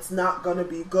why it's not going to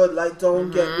be good. Like,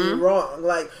 don't get me wrong.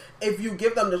 Like, if you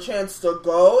give them the chance to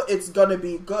go, it's going to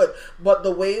be good. But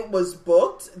the way it was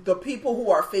booked, the people who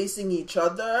are facing each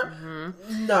other,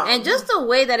 no. And just the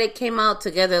way that it came out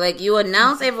together. Like, you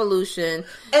announced Evolution.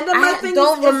 And then my thing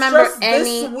don't is, remember it's just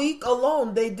any... this week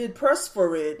alone, they did press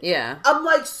for it. Yeah. I'm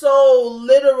like, so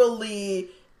literally...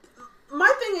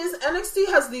 My thing is,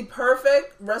 NXT has the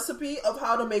perfect recipe of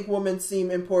how to make women seem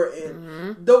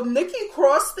important. The Nikki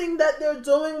Cross thing that they're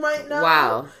doing right now.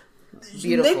 Wow.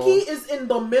 Beautiful. Nikki is in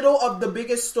the middle of the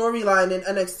biggest storyline in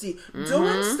NXT.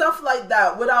 Doing stuff like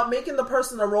that without making the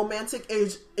person a romantic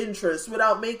interest,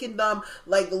 without making them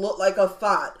like look like a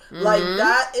thought. Like,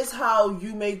 that is how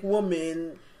you make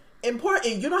women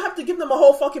important. You don't have to give them a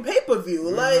whole fucking pay-per-view.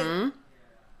 Like...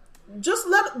 Just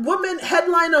let women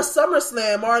headline a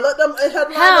SummerSlam or let them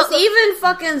headline. Hell, even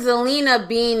fucking Zelina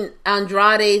being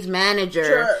Andrade's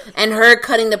manager and her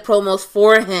cutting the promos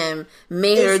for him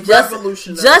made her just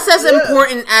as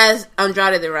important as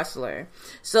Andrade the wrestler.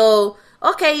 So,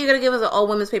 okay, you're gonna give us an all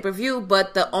women's pay per view,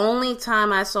 but the only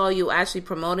time I saw you actually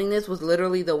promoting this was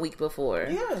literally the week before.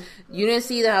 Yeah, you didn't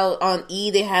see how on E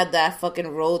they had that fucking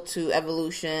Road to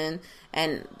Evolution.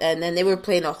 And then they were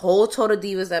playing a whole Total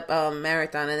Divas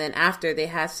marathon, and then after they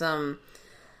had some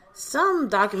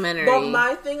documentary. But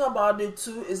my thing about it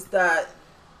too is that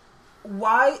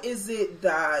why is it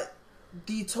that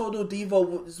the Total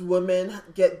Divas women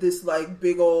get this like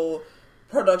big old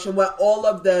production where all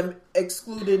of them,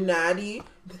 excluding Natty,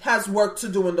 has work to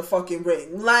do in the fucking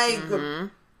ring? Like.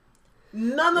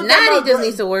 None of Natty just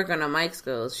needs to work on her mic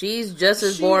skills. She's just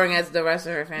as boring as the rest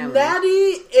of her family. Natty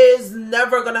is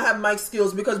never gonna have mic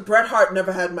skills because Bret Hart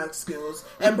never had mic skills,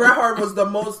 and Bret Hart was the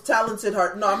most talented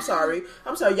Hart. No, I'm sorry.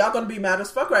 Y'all gonna be mad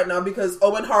as fuck right now because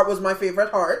Owen Hart was my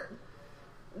favorite Hart.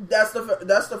 That's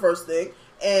the first thing,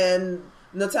 and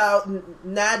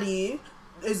Natty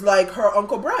is like her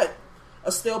Uncle Bret,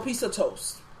 a stale piece of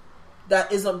toast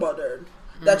that isn't buttered.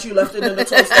 That you left it in the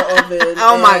toaster oven.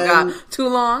 Oh my god. Too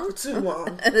long?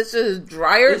 It's just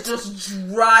drier? It's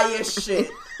just dry as shit.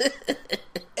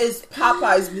 It's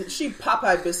Popeye's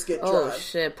biscuit dry. Oh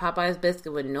shit, Popeye's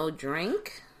biscuit with no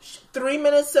drink? 3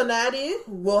 minutes to Natty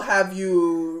will have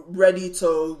you ready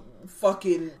to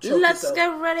fucking choke Let's yourself.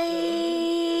 get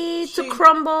ready to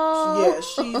crumble. Yeah,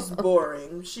 she's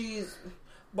boring.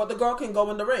 But the girl can go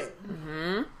in the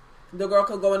ring. The girl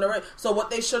could go in the ring. So what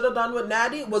they should have done with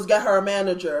Natty was get her a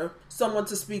manager, someone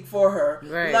to speak for her.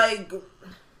 Right. Like,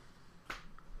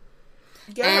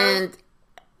 and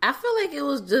I feel like it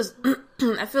was just,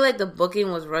 I feel like the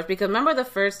booking was rushed because remember the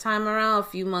first time around a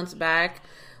few months back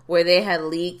where they had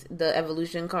leaked the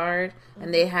Evolution card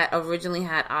and they had originally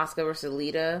had Asuka versus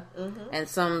Lita and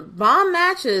some bomb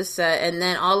matches set, and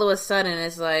then all of a sudden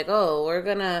it's like, oh, we're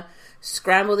gonna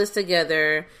scramble this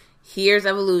together. Here's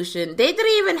Evolution. They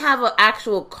didn't even have an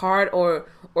actual card or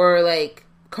like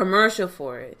commercial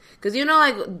for it. Because you know,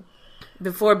 like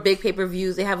before big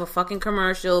pay-per-views, they have a fucking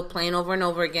commercial playing over and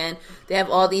over again. They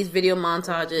have all these video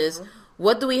montages.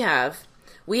 What do we have?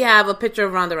 We have a picture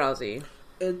of Ronda Rousey.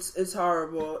 It's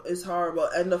horrible. It's horrible.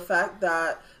 And the fact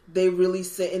that they really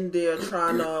sitting there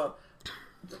trying to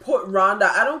put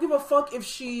Ronda, I don't give a fuck if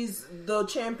she's the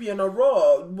champion of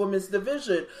Raw Women's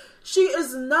Division. She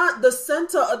is not the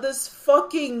center of this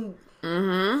fucking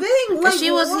thing. Like, she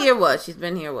was here, she's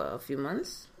been here, a few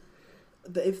months?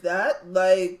 If that,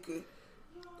 like,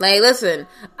 listen,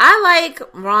 I like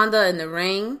Ronda in the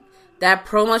ring. That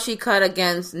promo she cut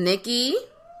against Nikki,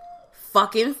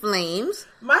 fucking flames.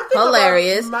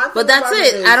 Hilarious. But that's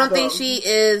it. I don't think she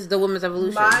is the Women's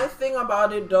Evolution. My thing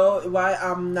about it, though, why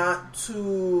I'm not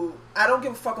too... I don't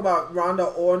give a fuck about Ronda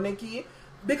or Nikki.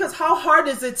 Because how hard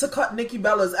is it to cut Nikki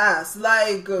Bella's ass?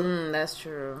 Like... that's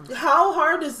true. How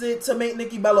hard is it to make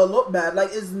Nikki Bella look bad? Like,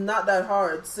 it's not that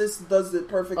hard. Sis does it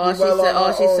perfectly well.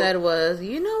 All she said was,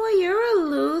 you know what, you're a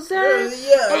loser.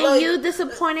 Yeah, and like, you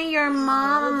disappointing your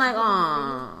mom. I'm like,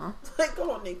 aw. Like, come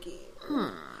on, Nikki.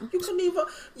 You couldn't even...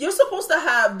 You're supposed to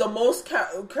have the most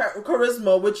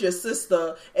charisma with your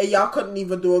sister, and y'all couldn't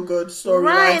even do a good storyline.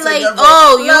 Right, like,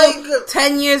 together. you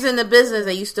 10 years in the business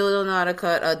and you still don't know how to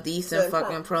cut a decent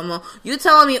fucking promo. You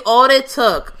telling me all it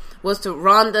took was to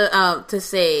Ronda to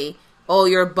say, oh,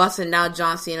 you're busting down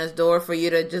John Cena's door for you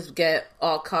to just get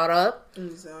all caught up?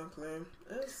 Exactly.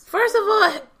 First of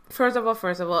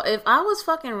all, if I was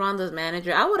fucking Ronda's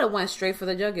manager, I would have went straight for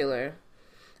the jugular.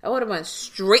 I would have went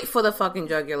straight for the fucking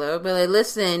jugular. But like,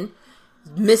 listen,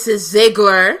 Mrs.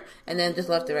 Ziggler, and then just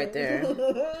left it right there.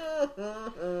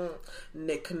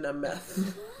 Nick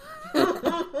Nemeth.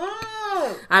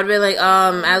 I'd be like,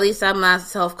 at least I'm not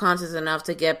self-conscious enough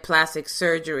to get plastic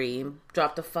surgery.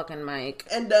 Drop the fucking mic.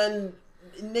 And then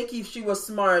Nikki, if she was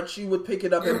smart, she would pick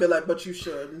it up and be like, but you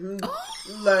should.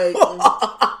 Like...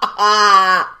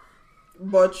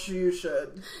 But you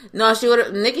should. No,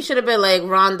 Nikki should have been like,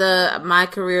 Ronda, my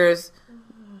career's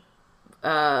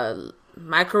a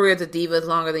diva is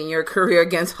longer than your career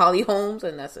against Holly Holmes,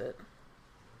 and that's it.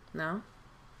 No?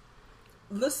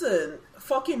 Listen,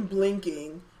 fucking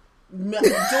blinking, doing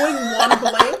one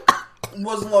blink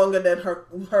was longer than her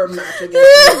match against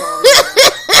Holly.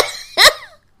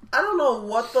 I don't know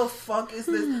what the fuck is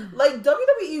this. Like,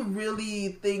 WWE really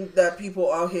think that people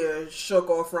out here shook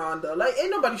off Ronda. Like, ain't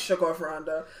nobody shook off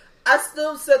Ronda. I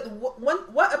still said,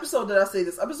 what episode did I say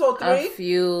this? Episode 3? A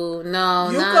few.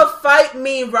 No, you could fight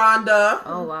me, Ronda.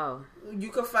 Oh, wow. You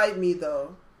could fight me,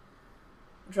 though.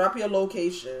 Drop your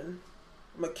location.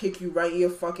 I'm gonna kick you right in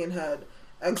your fucking head.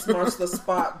 X marks the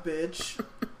spot, bitch.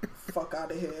 Fuck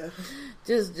out of here.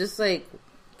 Just like...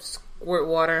 squirt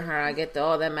water in her eye, get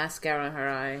all that mascara in her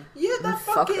eye. Yeah, that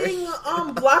fucking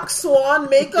Black Swan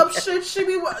makeup shit. She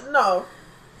be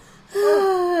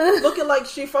looking like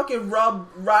she fucking rubbed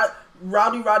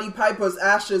Roddy Piper's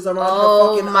ashes around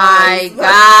her fucking eyes. Oh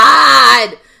my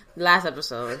god! Last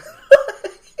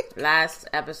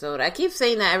episode. I keep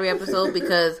saying that every episode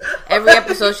because every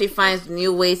episode she finds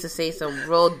new ways to say some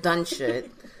real dumb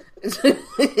shit.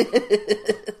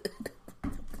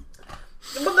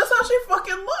 But that's how she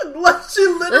fucking looked. Like, she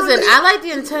literally... Listen, I like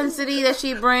the intensity that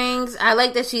she brings. I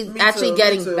like that she's actually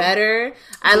getting better.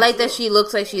 I like that she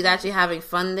looks like she's actually having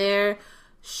fun there.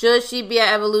 Should she be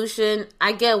at Evolution?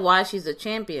 I get why she's a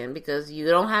champion. Because you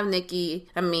don't have Nikki...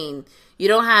 you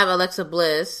don't have Alexa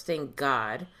Bliss. Thank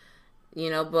God.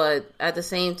 But at the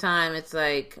same time, it's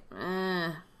like...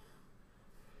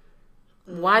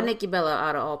 Why Nikki Bella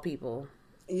out of all people?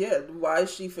 Yeah, why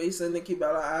is she facing Nikki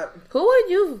Bella? Who would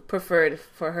you prefer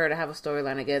for her to have a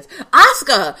storyline against?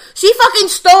 Asuka! She fucking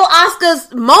stole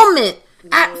Asuka's moment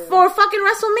for fucking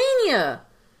WrestleMania.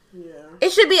 Yeah.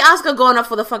 It should be Asuka going up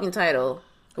for the fucking title.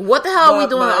 What the hell are we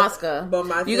doing with Asuka?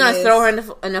 You're gonna throw her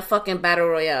in a fucking battle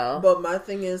royale. But my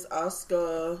thing is,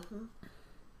 Asuka...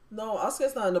 No,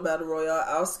 Asuka's not in the battle royale.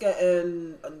 Asuka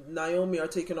and Naomi are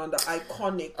taking on the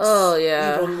Iconics. Oh,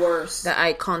 yeah. Even worse. The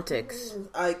Iconics.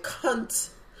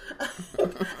 Iconics.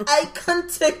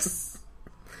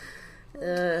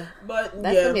 But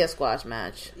that's gonna be a squash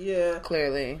match. Yeah,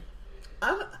 clearly.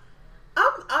 I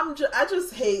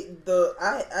just hate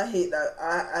I hate that.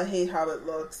 I hate how it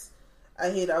looks.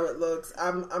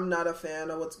 I'm not a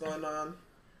fan of what's going on.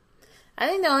 I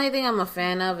think the only thing I'm a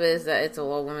fan of is that it's a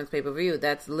all women's pay-per-view.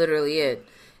 That's literally it.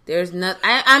 There's not.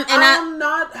 I'm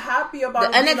not happy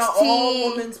about it being an all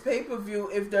women's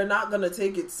pay-per-view if they're not gonna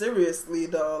take it seriously,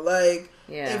 though. Like,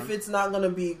 if it's not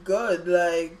gonna be good,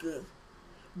 like,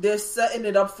 they're setting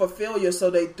it up for failure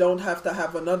so they don't have to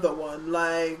have another one.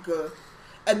 Like,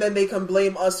 and then they can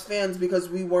blame us fans because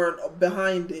we weren't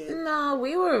behind it. No,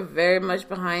 we were very much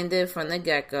behind it from the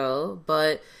get-go.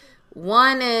 But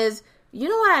one is, you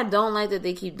know what I don't like that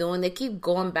they keep doing? They keep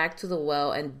going back to the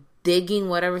well and digging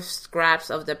whatever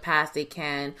scraps of the past they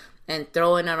can and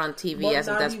throwing it on TV as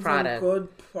if that's product. Good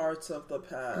parts of the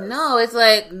past. No, it's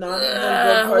like,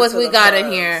 what we got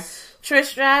in here? Trish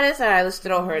Stratus? Alright, let's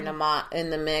throw her in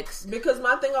the mix. Because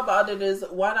my thing about it is,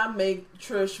 why not make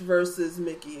Trish versus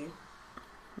Mickey?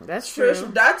 That's Trish,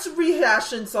 true. That's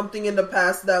rehashing something in the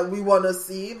past that we want to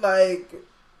see. Like,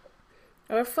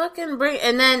 or fucking bring...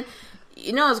 And then...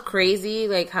 You know, it's crazy,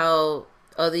 like, how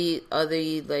I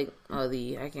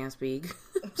can't speak.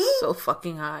 I'm so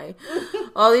fucking high.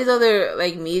 All these other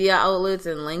like media outlets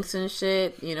and links and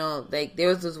shit. You know, like there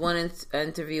was this one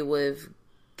interview with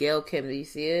Gail Kim. Do you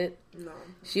see it? No.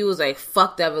 She was like,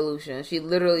 "Fuck the evolution." She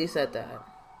literally said that.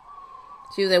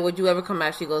 She was like, "Would you ever come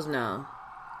back?" She goes, "No."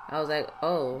 I was like,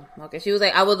 "Oh, okay." She was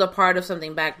like, "I was a part of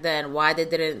something back then. Why they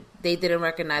didn't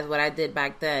recognize what I did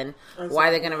back then? Exactly. Why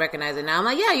are they gonna recognize it now?" I'm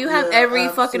like, "Yeah, you have every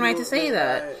fucking right to say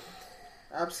that." Right.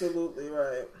 Absolutely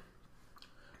right.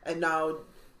 And now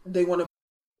they want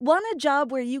a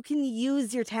job where you can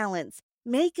use your talents,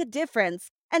 make a difference,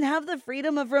 and have the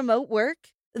freedom of remote work?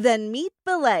 Then meet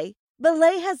Belay.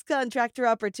 Belay has contractor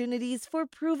opportunities for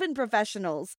proven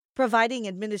professionals, providing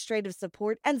administrative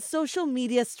support and social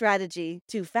media strategy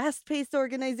to fast-paced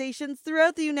organizations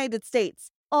throughout the United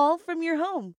States, all from your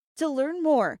home. To learn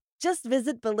more, just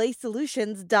visit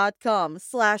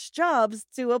belaysolutions.com/jobs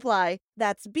to apply.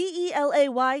 That's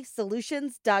BELAY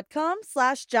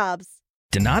solutions.com/jobs.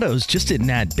 Donato's just didn't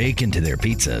add bacon to their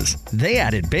pizzas. They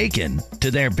added bacon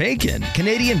to their bacon.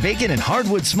 Canadian bacon and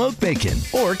hardwood smoked bacon.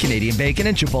 Or Canadian bacon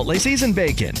and Chipotle seasoned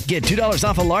bacon. Get $2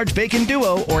 off a large bacon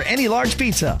duo or any large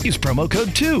pizza. Use promo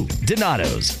code 2.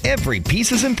 Donato's. Every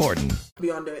piece is important.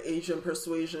 Be on their Asian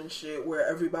persuasion shit where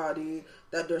everybody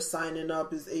that they're signing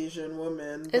up is Asian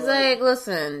women. It's like,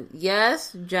 listen,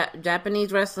 yes,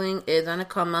 Japanese wrestling is on the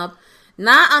come up.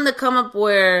 Not on the come up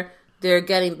where they're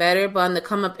getting better, but on the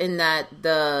come up in that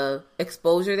the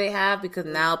exposure they have, because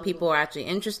now people are actually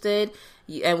interested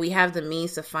and we have the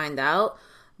means to find out.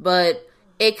 But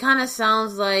it kind of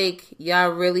sounds like y'all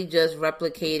really just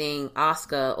replicating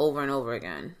Asuka over and over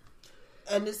again.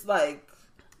 And it's like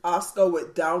Asuka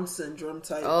with Down syndrome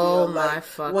type deal. Like, my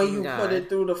fucking when you God. put it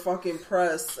through the fucking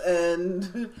press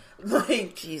and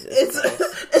like Jesus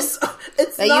it's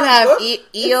like not you have good.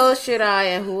 Io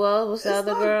Shirai and who else? What's the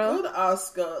other girl? Good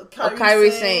Asuka.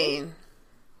 Kairi Sane.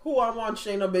 Who I want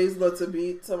Shayna Baszler to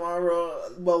beat tomorrow.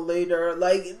 Well, later.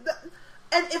 Like,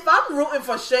 and if I'm rooting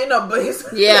for Shayna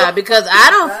Baszler, yeah, because I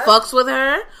don't fucks with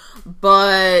her.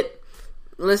 But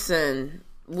listen,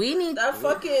 we need that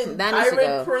fucking that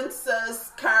pirate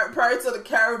princess, Pirates of the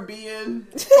Caribbean.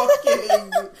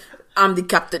 Fucking. I'm the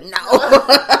captain now.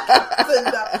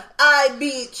 I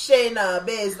beat Shayna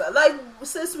Baszler. Like,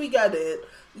 since we got it,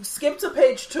 skip to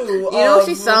page 2. You know what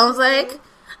she sounds like?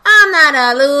 I'm not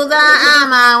a loser,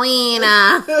 I'm a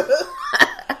winner.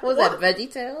 Was that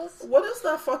VeggieTales? What is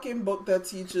that fucking book that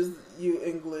teaches you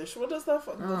English? What is that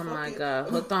fucking... Oh my God.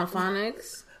 Hooked on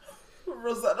Phonics?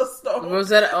 Rosetta Stone.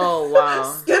 Oh wow.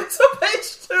 Skip to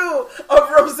page 2 of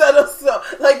Rosetta Stone.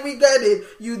 Like, we get it.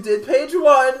 You did page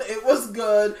 1. It was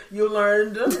good. You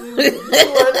learned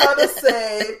how to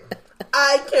say,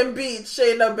 I can beat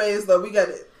Shayna Baszler. We get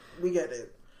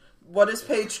it. What is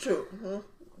page 2?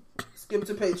 Skip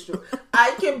to page 2.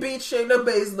 I can beat Shayna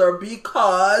Baszler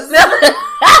because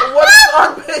what's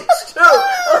on page 2?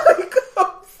 Like,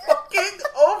 I'm fucking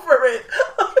over it.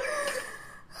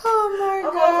 Oh my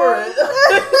I'm God. over it.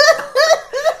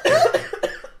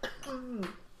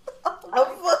 I'm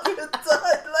fucking done.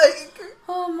 Like,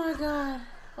 oh my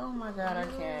God, I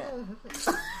can't.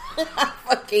 I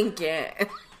fucking can't.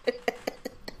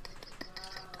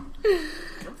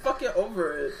 I'm fucking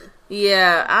over it.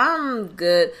 Yeah, I'm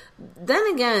good. Then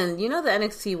again, you know the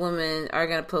NXT women are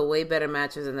going to put way better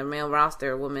matches than the male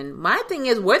roster women. My thing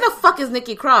is, where the fuck is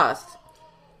Nikki Cross?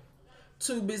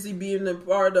 Too busy being a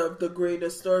part of the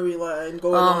greatest storyline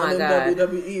going on in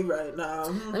WWE right now.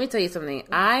 Let me tell you something.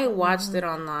 I watched it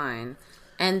online,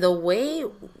 and the way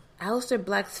Aleister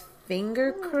Black's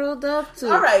finger curled up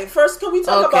to... Alright, first can we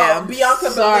talk about Bianca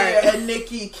Belair and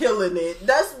Nikki killing it?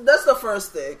 That's the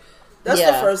first thing. That's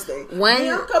the first thing.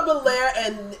 Bianca Belair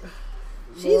and...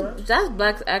 That's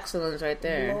Black's excellence right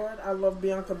there. Lord, I love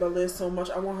Bianca Belair so much.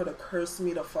 I want her to curse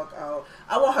me the fuck out.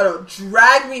 I want her to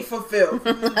drag me for filth.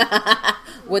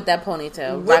 With that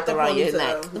ponytail wrapped around your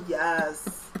neck.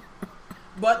 Yes.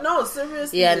 But no,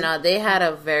 seriously. Yeah, no, they had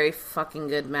a very fucking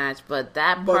good match. But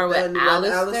that part with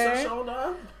Aleister showed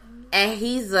up, and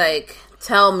he's like,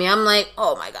 tell me. I'm like,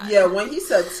 oh my God. Yeah, when he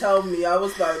said tell me, I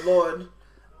was like, Lord,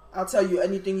 I'll tell you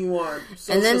anything you want.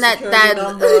 Social and then that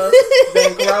number,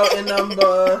 bank routing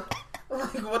number.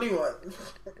 Like, what do you want?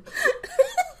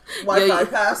 Wi-Fi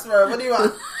password. What do you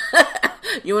want?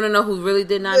 You want to know who really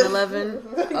did 9/11?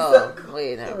 Exactly. Oh,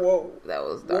 wait, no. Whoa. That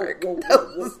was dark. Whoa.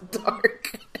 That was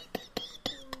dark.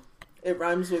 It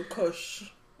rhymes with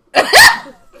Kush.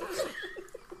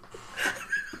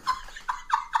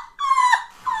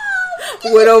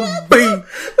 With a B.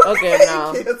 Okay,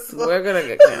 no. We're gonna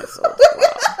get canceled. Wow.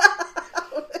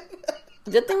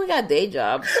 Good thing we got day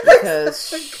jobs because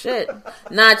shit.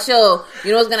 Nah, chill.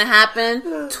 You know what's gonna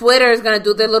happen? Twitter is gonna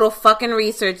do their little fucking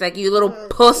research like you little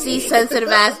pussy sensitive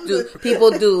ass people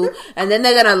do, and then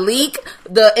they're gonna leak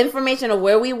the information of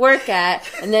where we work at,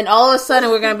 and then all of a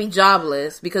sudden we're gonna be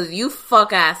jobless because you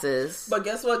fuck asses. But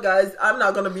guess what, guys? I'm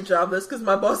not gonna be jobless because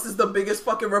my boss is the biggest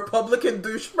fucking Republican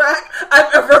douchebag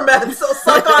I've ever met. So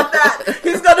suck on that.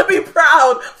 He's gonna be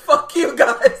proud. Fuck you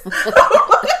guys.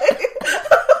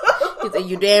 He said,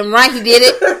 "You damn right he did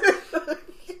it.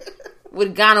 Would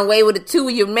have gone away with the two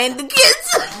of you men, the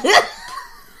kids."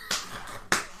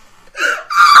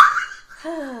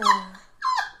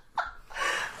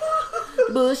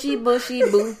 Bushy, bushy,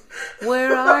 boo.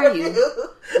 Where are you?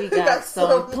 We got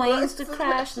some planes to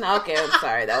crash. No, okay, I'm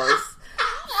sorry. That was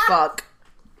fuck.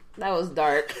 That was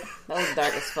dark. That was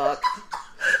dark as fuck.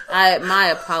 My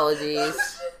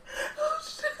apologies.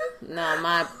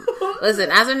 No,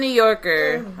 listen, as a New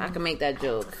Yorker, I can make that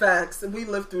joke. Facts. We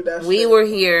lived through that shit. We were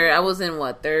here. I was in,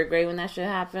 3rd grade when that shit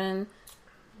happened?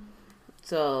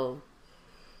 So,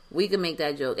 we can make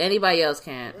that joke. Anybody else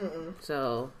can't.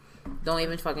 So, don't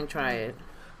even fucking try it.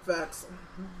 Facts.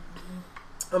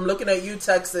 I'm looking at you,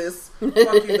 Texas.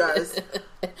 Fuck you guys.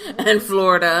 And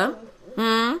Florida.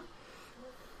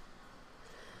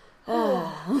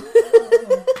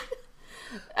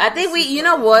 I think you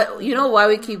know why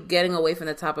we keep getting away from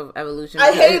the top of evolution?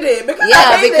 I hate it. Because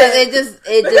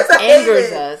it just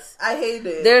angers us. I hate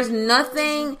it. There's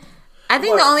nothing. I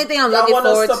think the only thing I'm looking forward to...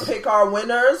 Y'all want us to pick our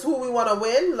winners? Who we want to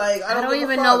win? Like, I don't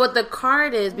even know what the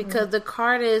card is because the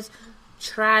card is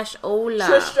Trash Ola.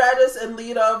 Trish Stratus and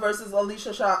Lita versus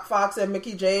Alicia Fox and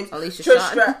Mickie James.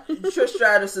 Trish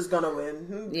Stratus is going to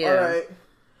win. Yeah. All right.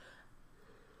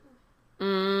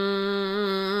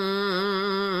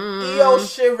 Io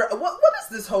Shirai. What is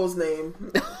this hoe's name?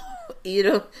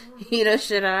 Io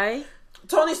Shirai.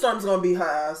 Toni Storm's gonna be her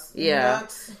ass. Yeah.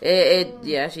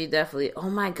 Yeah, she definitely. Oh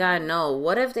my god, no.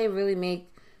 What if they really make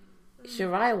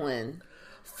Shirai win?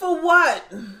 For what?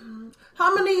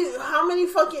 How many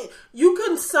fucking... You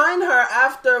can sign her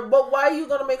after, but why are you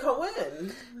gonna make her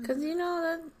win? Because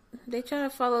that they try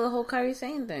to follow the whole Kairi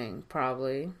Sane thing,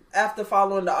 probably. After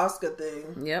following the Oscar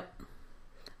thing. Yep.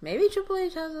 Maybe Triple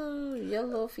H has a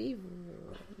yellow fever.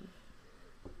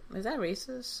 Is that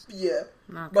racist? Yeah.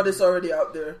 Okay. But it's already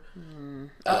out there.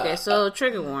 Okay, so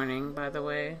trigger warning, by the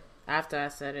way. After I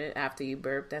said it, after you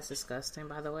burped, that's disgusting,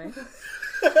 by the way.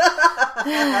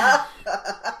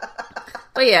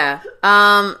 But yeah,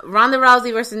 Ronda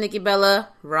Rousey versus Nikki Bella.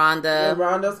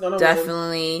 Ronda's gonna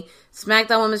definitely win.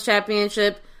 SmackDown Women's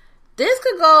Championship. This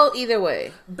could go either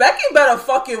way. Becky better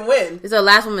fucking win. It's a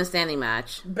last woman standing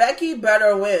match. Becky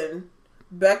better win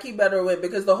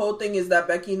because the whole thing is that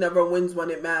Becky never wins when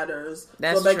it matters.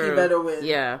 That's so Becky true. better win.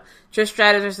 Yeah. Trish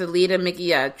Stratus versus Lita. Mickey,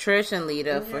 Trish and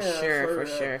Lita for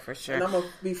sure. And I'm gonna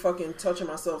be fucking touching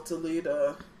myself to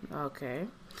Lita. Okay.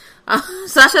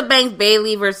 Sasha Banks,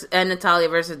 Bayley and Natalya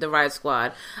versus the Riot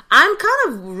Squad. I'm kind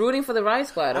of rooting for the Riot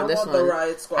Squad on this one. The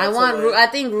Riot Squad. I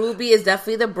think Ruby is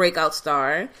definitely the breakout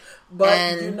star.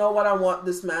 But you know what I want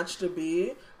this match to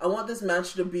be? I want this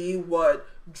match to be what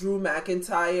Drew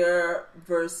McIntyre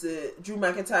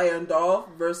and Dolph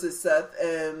versus Seth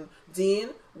and Dean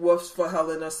was for Hell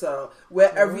in a Cell,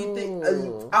 where everything.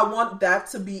 I want that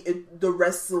to be the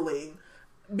wrestling.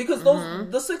 Because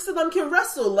the 6 of them can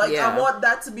wrestle. Like, I want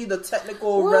that to be the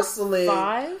technical wrestling.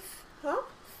 5? Huh?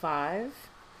 5?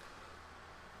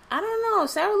 I don't know.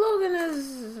 Sarah Logan is...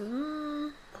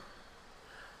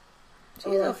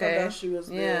 she's okay. I forgot she was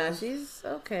there. Yeah, she's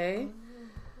okay.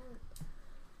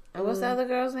 And what's the other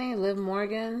girl's name? Liv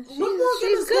Morgan? She's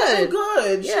good. Getting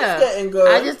good. Yeah. She's getting good.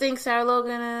 I just think Sarah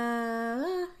Logan,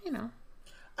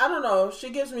 I don't know.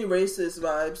 She gives me racist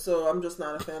vibes, so I'm just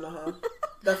not a fan of her.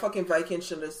 That fucking Viking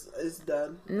shit is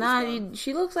dead. Nah,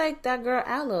 she looks like that girl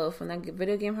Aloe from that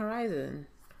video game Horizon.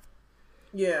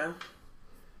 Yeah.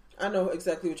 I know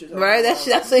exactly what you're talking about. Right?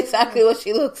 That's exactly what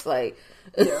she looks like.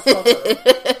 Yeah, fuck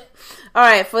her.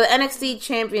 Alright, for the NXT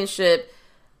Championship,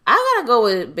 I gotta go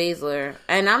with Baszler.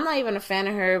 And I'm not even a fan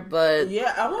of her, but...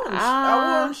 Yeah, I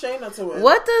want Shayna to win.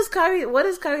 What is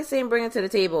Kairi Sane bringing to the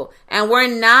table? And we're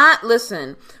not...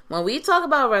 Listen, when we talk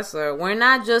about wrestler, we're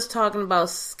not just talking about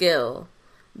skill.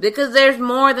 Because there's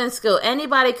more than skill.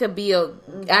 Anybody could be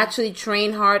actually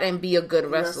train hard and be a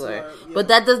good wrestler. Yeah. But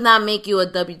that does not make you a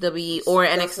WWE or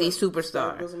NXT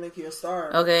superstar. That doesn't make you a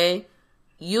star. Okay?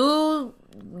 Your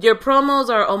promos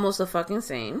are almost the fucking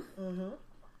same. Mm-hmm.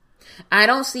 I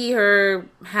don't see her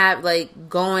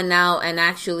going out and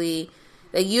actually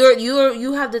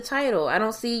you have the title. I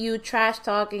don't see you trash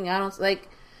talking. I don't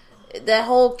that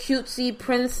whole cutesy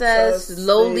princess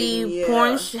lowly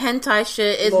porn hentai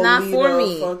shit is Lolita, not for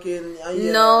me.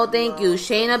 No, thank you.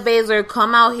 Shayna Baszler,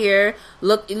 come out here.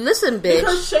 Listen, bitch.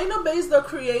 Because Shayna Baszler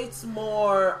creates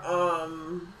more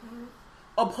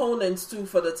opponents too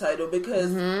for the title.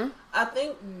 Because I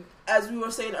think, as we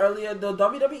were saying earlier, the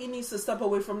WWE needs to step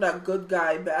away from that good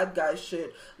guy, bad guy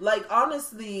shit. Like,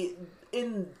 honestly,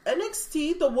 in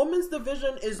NXT, the women's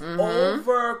division is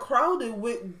overcrowded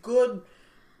with quote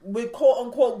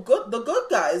unquote the good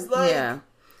guys. Like, yeah.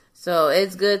 So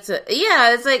it's good to,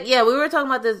 it's like, we were talking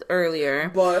about this earlier,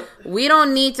 but we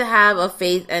don't need to have a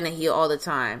face and a heel all the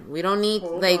time. We don't need,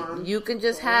 you can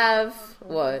just have,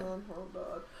 what? Hold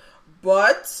on.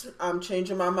 But I'm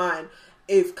changing my mind.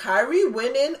 If Kyrie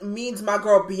winning means my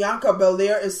girl Bianca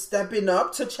Belair is stepping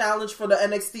up to challenge for the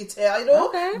NXT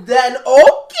title, then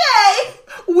okay,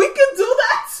 we can do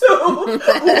that too.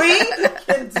 We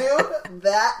can do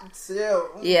that too.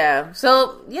 Yeah.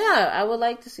 So, I would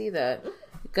like to see that.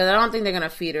 Because I don't think they're going to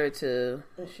feed her to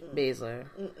Baszler.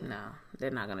 No,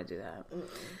 they're not going to do that.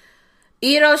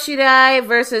 Io Shirai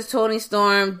versus Toni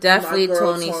Storm. Definitely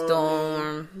Toni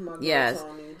Storm. Yes.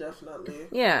 Toni, definitely.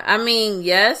 Yeah, I mean,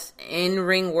 yes,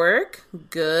 in-ring work,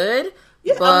 good.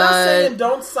 Yeah, but I'm not saying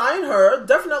don't sign her.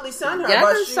 Definitely sign her. Yeah,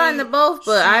 I can sign them both,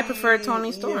 but I prefer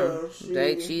Toni Storm.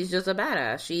 She's just a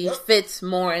badass. She fits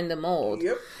more in the mold.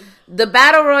 Yep. The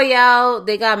Battle Royale,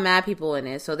 they got mad people in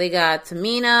it. So they got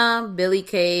Tamina, Billie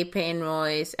Kay, Peyton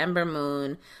Royce, Ember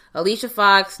Moon, Alicia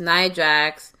Fox, Nia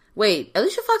Jax. Wait,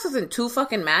 Alicia Fox is in 2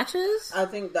 fucking matches? I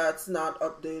think that's not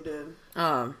updated.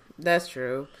 Oh, that's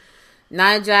true.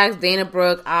 Nia Jax, Dana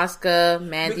Brooke, Asuka,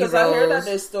 Mandy Rose. Because I hear that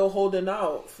they're still holding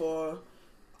out for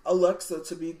Alexa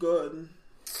to be good.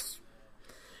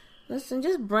 Listen,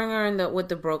 just bring her with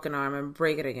the broken arm and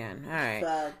break it again. All right.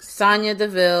 Facts. Sonya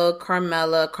Deville,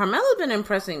 Carmella. Carmella's been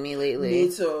impressing me lately. Me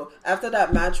too. After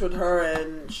that match with her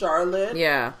and Charlotte,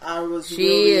 I was she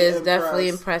really is impressed. Definitely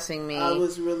impressing me. I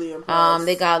was really impressed.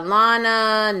 They got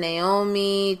Lana,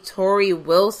 Naomi, Tori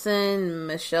Wilson,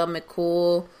 Michelle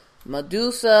McCool,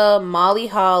 Medusa, Molly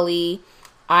Holly,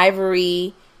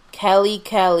 Ivory,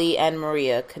 Kelly, and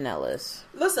Maria Kanellis.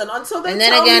 Listen, until they and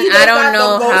then tell again, me they I don't got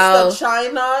know the ghost how of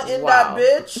China in that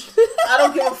bitch, I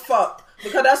don't give a fuck.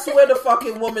 Because that's where the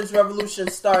fucking women's revolution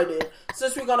started.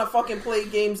 Since we're gonna fucking play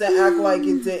games and act like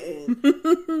it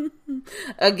didn't.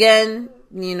 Again,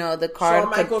 the card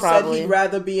Shawn Michaels said he'd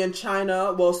rather be in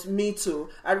China. Well, me too.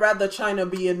 I'd rather China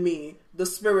be in me. The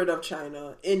spirit of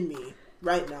China in me.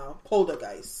 Right now.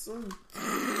 Poltergeist.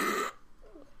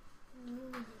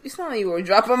 You sound like you were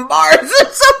dropping bars or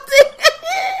something.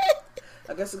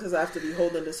 I guess it's because I have to be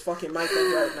holding this fucking mic up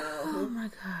right now. Oh my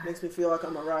god. Makes me feel like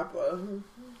I'm a rapper.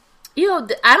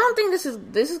 I don't think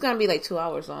this is gonna be like 2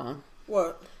 hours long.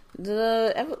 What?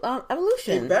 The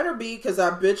evolution. It better be, because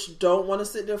that bitch don't want to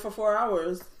sit there for 4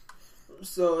 hours.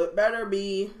 So it better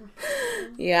be.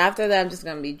 Yeah, after that I'm just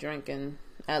gonna be drinking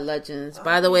at Legends.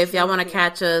 By the way, if y'all want to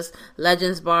catch us,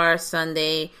 Legends Bar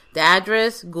Sunday. The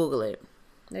address, Google it.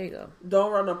 There you go.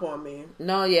 Don't run up on me.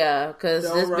 No, because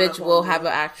this bitch will have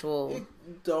an actual.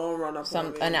 Don't run up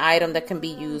on me. An item that can be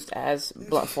used as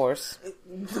blunt force.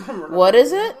 What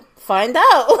is it? Find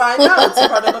out. Find out. It's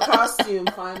part of the costume.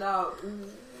 Find out.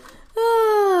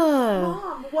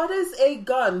 Mom, what is a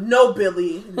gun? No,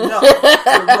 Billy. No,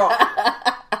 you're wrong.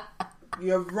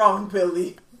 You're wrong,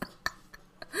 Billy.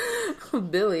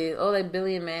 Billy. Oh, like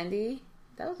Billy and Mandy?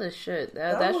 That was a shit.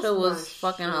 That show was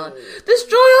fucking hard.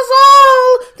 Destroy us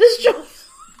all! Destroy.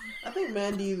 I think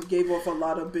Mandy gave off a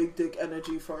lot of big dick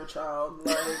energy for a child.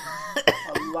 Like,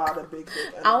 a lot of big dick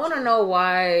energy. I want to know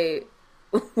why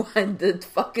the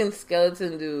fucking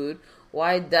skeleton dude,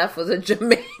 why Def was a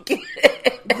Jamaican.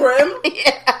 Grim?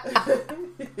 Yeah.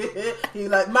 He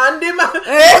like, Mandy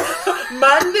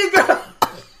girl.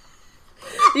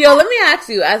 Yo, let me ask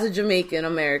you, as a Jamaican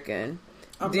American,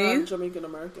 I'm not Jamaican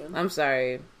American. I'm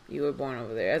sorry, you were born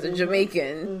over there. As a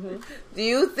Jamaican, do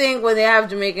you think when they have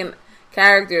Jamaican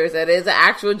characters that is an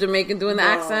actual Jamaican doing the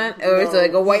accent, or is it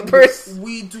like a white person?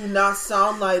 We do not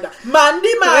sound like that.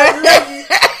 Mandy man,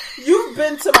 you've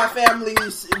been to my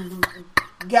family's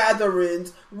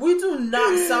gatherings. We do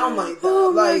not sound like that.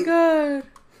 Oh my god.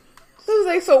 It was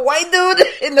like some white dude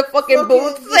in the fucking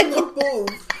booth. In the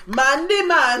booth. Mandy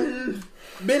man.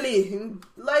 Billy.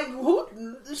 Like, who?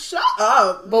 Shut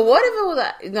up. But what if it was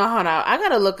no, hold on. I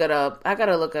gotta look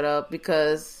it up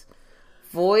because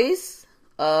voice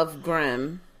of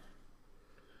Grimm,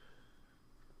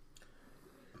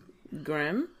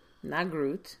 not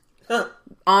Groot,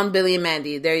 on Billy and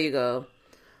Mandy. There you go.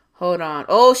 Hold on.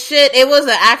 Oh shit! It was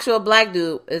an actual black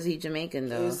dude. Is he Jamaican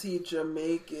though? Is he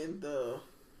Jamaican though?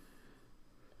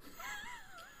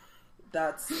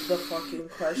 That's the fucking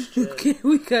question. Okay,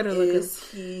 we gotta look.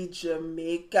 Is he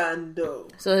Jamaican though?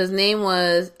 So his name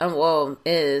was, I don't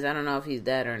know if he's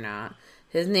dead or not.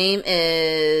 His name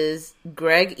is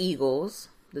Greg Eagles.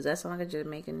 Does that sound like a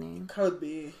Jamaican name? Could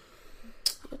be.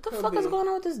 What the fuck is going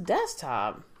on with this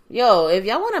desktop? Yo, if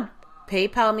y'all want to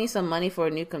PayPal me some money for a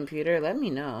new computer, let me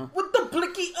know. With the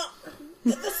blicky up.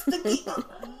 Get the sticky up.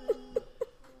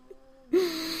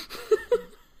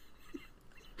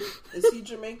 Is he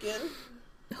Jamaican?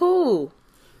 Who?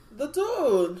 The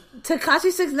dude.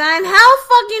 Tekashi 6ix9ine? How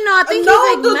fuck you know? I think no,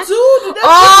 he's like... the dude.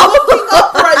 That's looking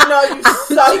up right now, you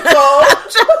psycho.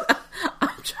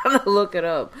 I'm trying to look it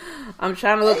up.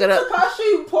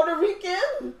 Tekashi Puerto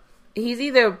Rican? He's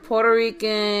either Puerto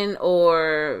Rican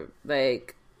or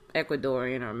like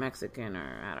Ecuadorian or Mexican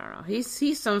or I don't know.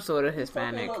 He's some sort of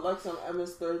Hispanic. He look like some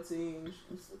MS-13,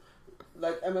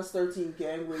 like MS-13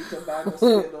 gangway tobacco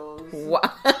Skittles.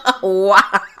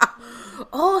 Wow.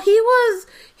 Oh,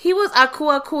 he was Aku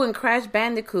Aku in Crash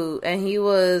Bandicoot, and he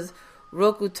was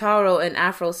Roku Taro in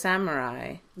Afro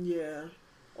Samurai. Yeah,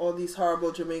 all these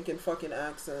horrible Jamaican fucking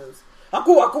accents.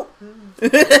 Aku Aku.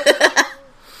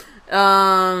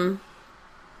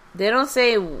 They don't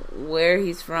say where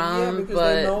he's from. Yeah, because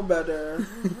but... they know better.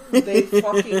 They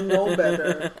fucking know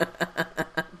better.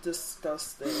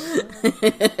 Disgusting.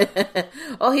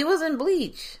 Oh, he was in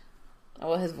Bleach.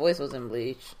 Oh, his voice was in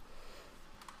Bleach.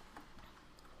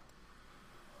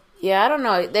 Yeah, I don't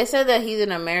know. They said that he's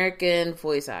an American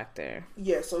voice actor.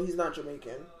 Yeah, so he's not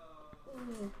Jamaican.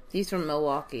 He's from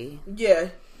Milwaukee. Yeah.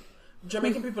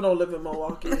 Jamaican people don't live in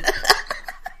Milwaukee.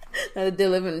 They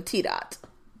live in T-Dot.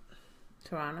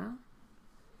 Toronto?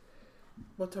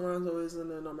 But Toronto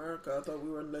isn't in America. I thought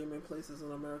we were naming places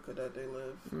in America that they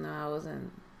live. No, I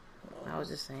wasn't. I was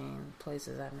just saying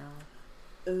places I know.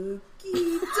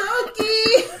 Okie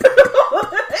dokie.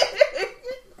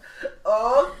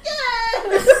 Okay.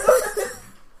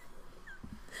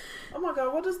 Oh my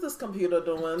god, what is this computer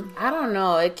doing? I don't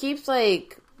know. It keeps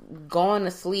like going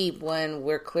to sleep when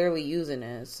we're clearly using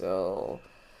it. So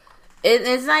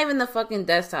it's not even the fucking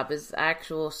desktop. It's the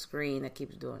actual screen that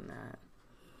keeps doing that.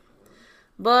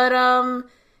 But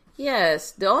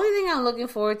yes, the only thing I'm looking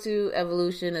forward to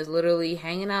Evolution is literally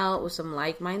hanging out with some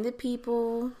like-minded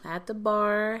people at the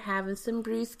bar, having some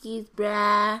brewskis,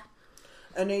 brah.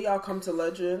 And then y'all come to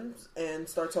Legends and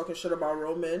start talking shit about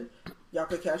Roman. Y'all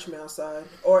could catch me outside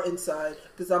or inside,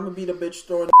 because I'm gonna be the bitch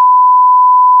throwing.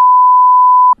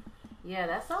 Yeah,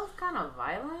 that sounds kind of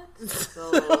violent.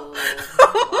 So wow,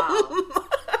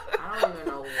 I don't even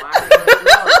know why you would do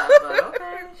all that, but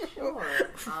okay, sure.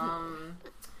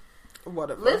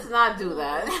 Whatever. Let's not do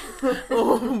that.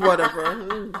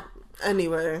 Whatever.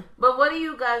 Anyway. But what do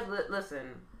you guys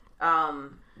listen?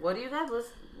 What are you guys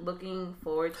looking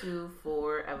forward to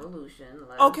for Evolution?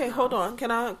 Okay, hold on.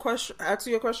 Can I ask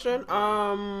you a question?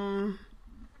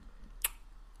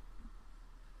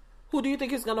 Who do you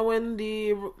think is gonna win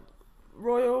the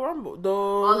Royal Rumble?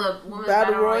 The Women's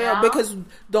Battle Royale? Because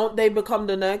don't they become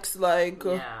the next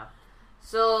Yeah.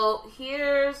 So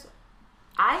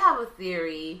I have a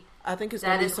theory. I think it's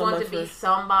that it's going to be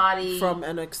somebody from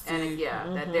NXT.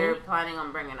 And that they're planning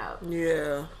on bringing up.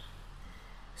 Yeah.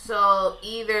 So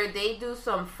either they do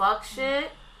some fuck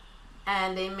shit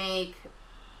and they make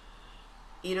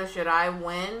Io Shirai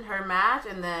win her match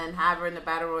and then have her in the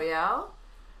Battle Royale.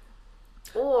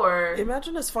 Or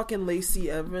imagine it's fucking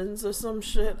Lacey Evans or some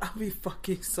shit. I'll be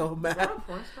fucking so mad. Is that a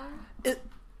porn star?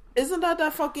 Isn't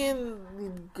that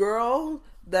fucking girl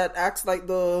that acts like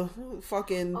the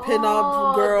fucking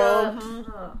pinup girl?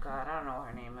 Oh god, I don't know what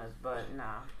her name is, but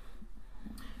nah.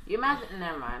 You imagine?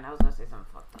 Never mind. I was gonna say something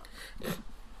fucked up.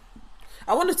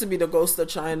 I want it to be the Ghost of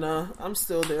China. I'm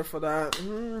still there for that.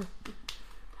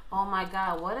 Oh my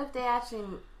god, what if they actually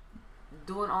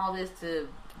doing all this to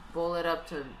bowl it up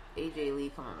to AJ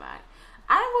Lee coming back?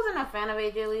 I wasn't a fan of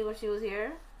AJ Lee when she was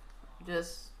here.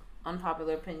 Just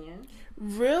unpopular opinion.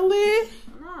 Really?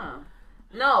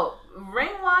 No.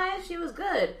 Ring wise, she was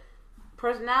good.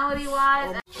 Personality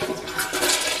wise.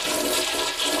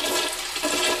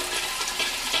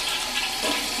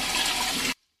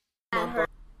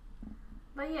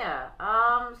 But yeah,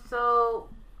 so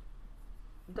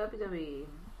WWE.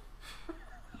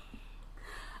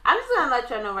 I'm just gonna let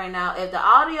y'all know right now, if the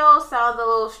audio sounds a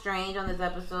little strange on this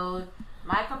episode,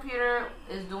 my computer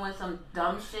is doing some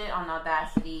dumb shit on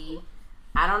Audacity.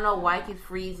 I don't know why it keeps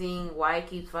freezing, why it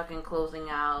keeps fucking closing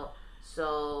out.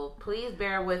 So please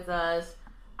bear with us.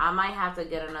 I might have to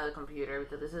get another computer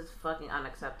because this is fucking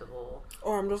unacceptable.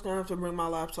 Or I'm just gonna have to bring my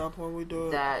laptop when we do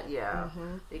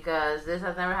it. Because this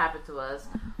has never happened to us.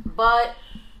 But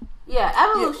yeah,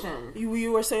 Evolution.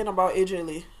 You were saying about AJ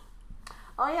Lee.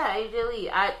 Oh yeah, AJ Lee.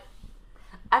 I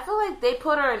feel like they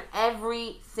put her in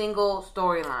every single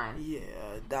storyline. Yeah,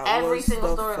 that every was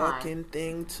single the storyline. fucking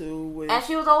thing too. With and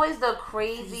she was always the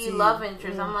crazy love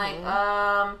interest. I'm like,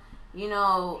 you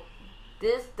know,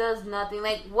 this does nothing.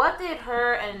 Like, what did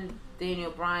her and Daniel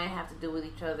Bryan have to do with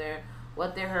each other?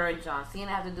 What did her and John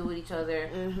Cena have to do with each other?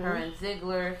 Her and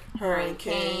Ziggler, her and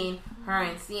Kane, her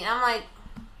and Cena. I'm like,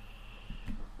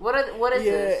 what is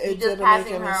this? You just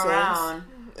passing her around.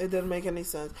 It didn't make any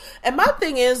sense. And my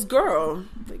thing is, girl,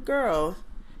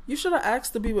 you should have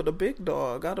asked to be with a big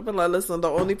dog. I'd have been like, listen, the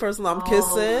only person I'm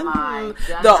kissing,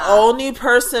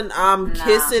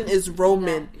 kissing is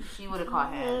Roman. She would have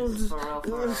caught hands, for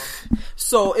real.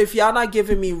 So if y'all not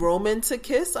giving me Roman to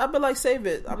kiss, I'd be like, save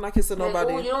it. I'm not kissing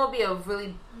nobody. You know what would be a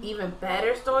really even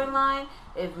better storyline?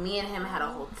 If me and him had a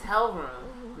hotel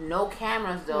room. No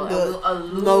cameras, though. And we'll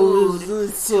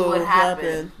allude to what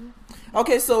happened.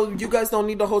 Okay, so you guys don't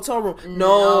need the hotel room.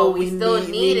 No, we still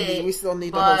need it. We still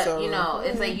need the but, hotel room. you know,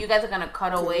 it's like you guys are going to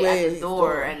cut away at the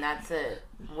door, and that's it.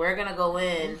 We're going to go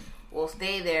in. We'll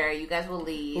stay there. You guys will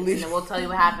leave. And then we'll tell you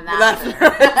what happened after.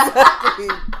 Exactly.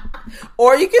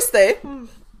 Or you can stay.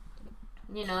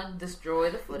 You know,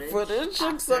 destroy the footage.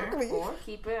 Exactly. Or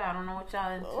keep it. I don't know what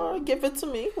y'all into. Or give it to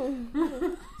me.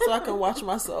 So I can watch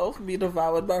myself be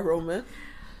devoured by Roman.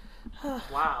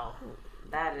 Wow.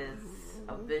 That is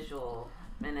a visual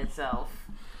in itself.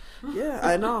 Yeah,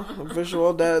 I know. A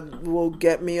visual that will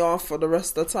get me off for the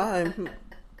rest of the time.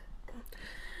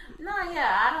 No,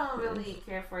 yeah, I don't really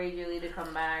care for AJ Lee to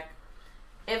come back.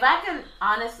 If I can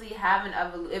honestly have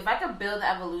if I could build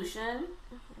evolution,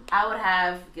 I would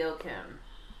have Gail Kim.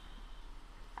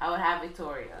 I would have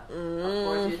Victoria. Of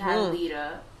course, you'd have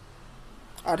Lita.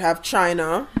 I'd have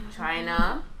China.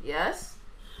 Yes.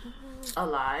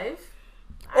 Alive.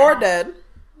 Or dead.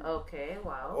 Okay,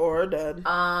 wow. Or dead.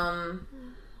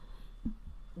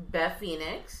 Beth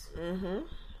Phoenix.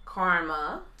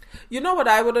 Karma. You know what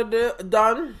I would have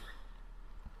done?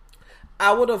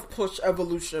 I would have pushed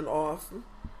Evolution off.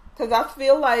 Because I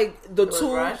feel like the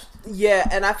two... rushed? Yeah,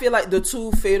 and I feel like the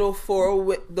two Fatal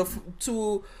Four... The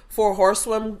two Four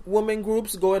Horsewomen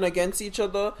groups going against each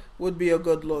other would be a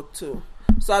good look, too.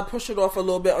 So I'd push it off a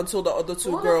little bit until the other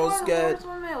two girls get...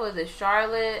 Was it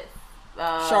Charlotte...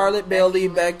 Bailey,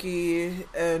 Becky,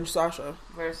 and Sasha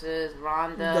versus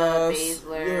Ronda,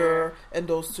 Baszler, and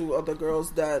those two other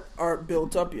girls that aren't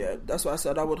built up yet. That's why I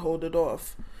said I would hold it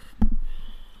off.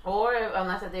 Or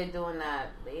unless they're doing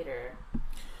that later.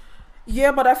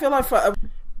 Yeah, but I feel like I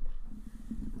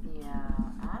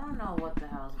don't know what the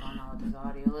hell is going on with this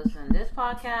audio. Listen, this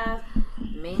podcast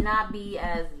may not be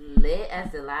as lit as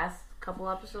the last couple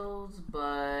episodes,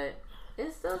 but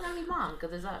it's still gonna be bomb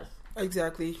because it's us.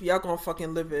 Exactly. Y'all gonna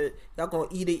fucking live it. Y'all gonna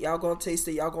eat it. Y'all gonna taste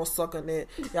it. Y'all gonna suck on it.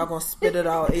 Y'all gonna spit it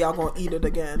out. And y'all gonna eat it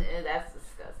again. That's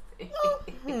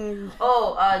disgusting.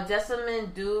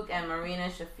 Jessamine Duke and Marina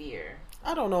Shafir.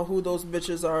 I don't know who those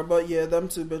bitches are, but yeah, them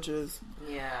two bitches.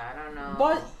 Yeah, I don't know.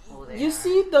 But you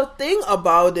see, the thing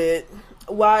about it,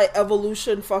 why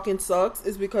Evolution fucking sucks,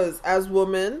 is because as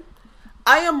women,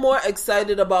 I am more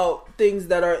excited about things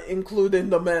that are including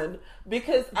the men.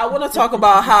 Because I want to talk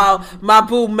about how my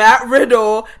boo Matt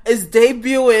Riddle is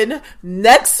debuting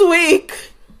next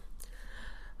week.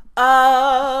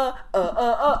 You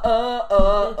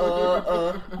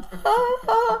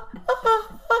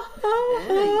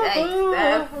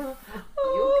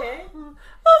okay?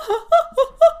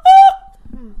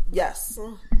 Yes.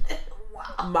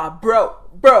 Wow. My bro.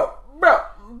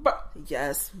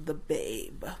 Yes, the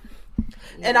babe.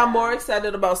 Yeah. And I'm more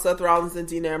excited about Seth Rollins and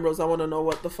Dean Ambrose. I want to know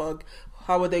what the fuck.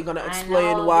 How are they going to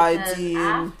explain why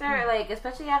Dean...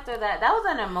 Especially after that was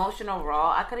an emotional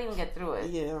Raw. I couldn't even get through it.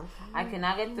 Yeah. I could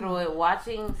not get through it.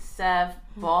 Watching Seth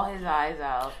bawl his eyes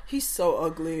out. He's so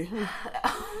ugly.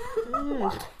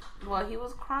 Well, he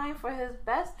was crying for his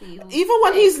bestie. Even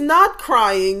when he's not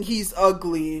crying, he's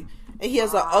ugly. And he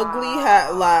has an ugly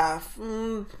laugh.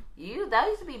 That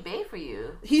used to be bae for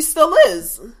you. He still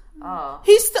is. Oh.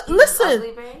 He's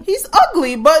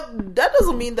ugly, but that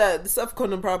doesn't mean that Seth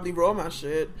couldn't probably roll my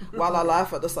shit while I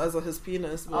laugh at the size of his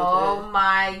penis. Oh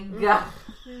my god.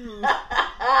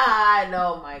 I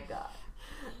know, my god.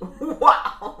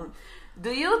 Wow. Do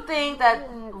you think that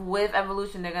with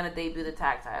Evolution they're gonna debut the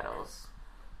tag titles?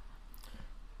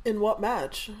 In what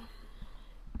match?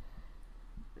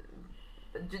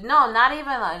 No, not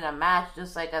even in a match,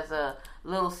 just like as a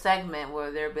little segment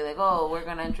where they'll be like, oh, we're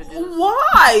gonna introduce...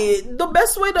 Why? The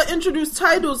best way to introduce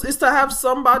titles is to have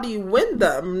somebody win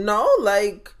them, no?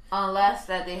 Like... Unless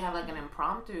that they have like an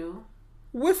impromptu.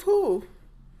 With who?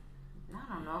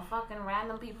 I don't know, fucking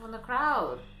random people in the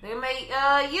crowd. They make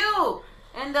you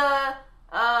and the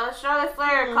Charlotte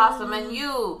Flair costume, and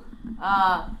you,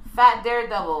 Fat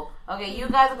Daredevil. Okay, you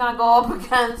guys are gonna go up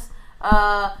against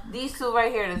these two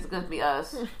right here. This is gonna be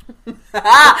us, and then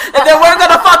we're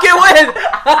gonna fucking win.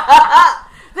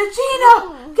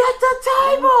 Vegeta, get the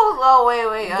tables. Oh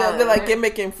wait. They're like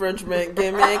gimmick infringement.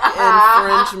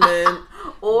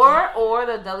 Or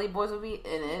the Dudley boys will be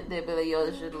in it. They'll be like, yo,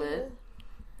 this should live.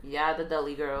 Yeah, the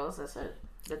Dudley girls. That's it.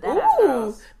 The Deadass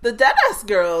girls. The Deadass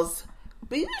girls.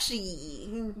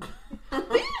 Bougie.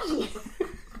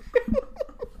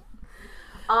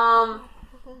 I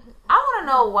want to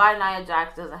know why Nia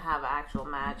Jax doesn't have an actual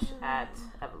match at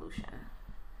Evolution.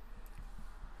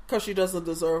 Because she doesn't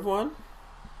deserve one.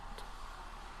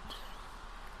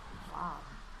 Wow.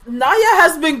 Naya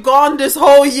has been gone this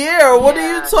whole year. What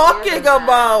are you talking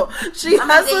about? She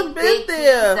hasn't been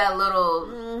there. That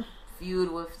little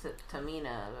feud with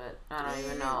Tamina, but I don't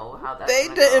even know how that's They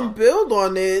didn't build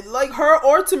on it. Like, her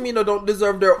or Tamina don't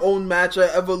deserve their own match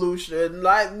at Evolution.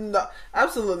 Like, no,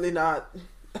 absolutely not.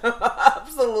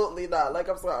 Absolutely not. Like,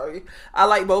 I'm sorry. I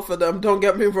like both of them. Don't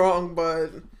get me wrong, but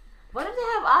what if they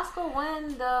have Asuka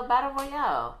win the Battle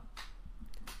Royale?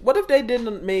 What if they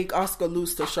didn't make Asuka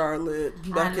lose to Charlotte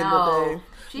back in the day?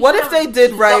 What if they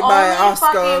did right by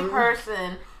Asuka? The only fucking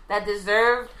person that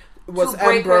deserved was to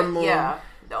break Ember Moon. Yeah.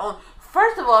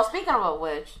 First of all, speaking of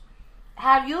which,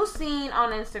 have you seen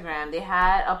on Instagram, they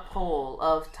had a poll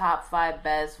of top 5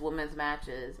 best women's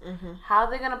matches. Mm-hmm. How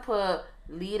they're going to put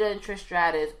Lita and Trish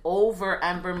Stratus over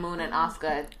Ember Moon and Asuka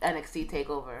at NXT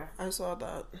TakeOver? I saw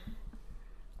that.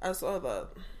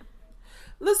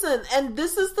 Listen, and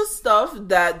this is the stuff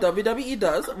that WWE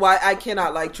does. Why I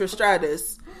cannot like Trish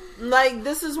Stratus. Like,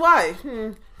 this is why.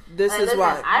 Listen,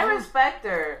 why. I respect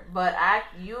her, but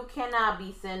you cannot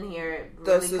be sitting here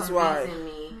really convincing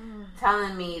me,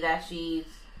 telling me that she's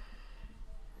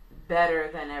better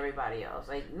than everybody else.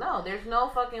 Like, no, there's no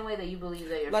fucking way that you believe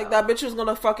that yourself. Like, that bitch is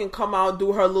gonna fucking come out,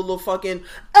 do her little fucking,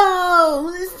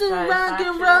 oh, it's the rock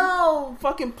and roll,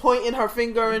 fucking pointing her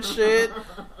finger and shit.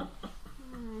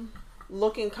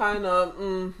 Looking kind of,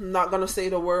 not gonna say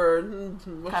the word.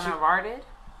 Kind of retarded?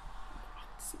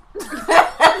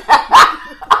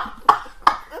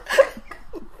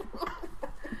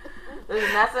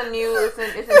 Listen, that's a new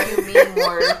meme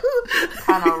word.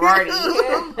 Kind of rarty.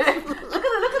 Look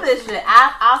at this shit.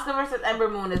 Asuka versus Ember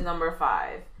Moon is number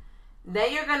 5.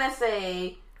 Then you're gonna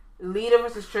say Lita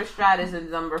versus Trish Stratus is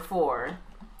number 4.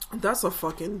 That's a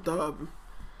fucking dub.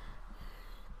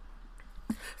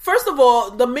 First of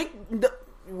all,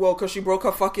 because she broke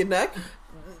her fucking neck.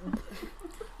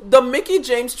 The Mickie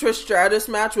James Trish Stratus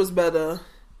match was better.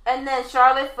 And then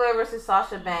Charlotte Flair versus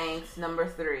Sasha Banks, number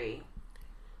 3.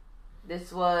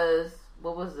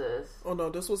 What was this? Oh no,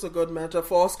 this was a good match. A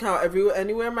Falls Count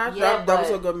Anywhere match? Yeah, that was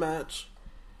a good match.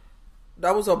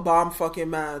 That was a bomb fucking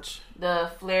match.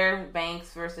 The Flair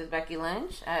Banks versus Becky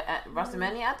Lynch at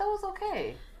WrestleMania, I thought it was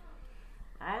okay.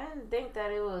 I didn't think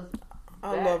that it was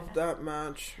I love that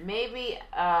match. Maybe,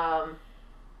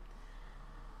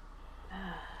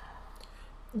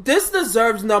 this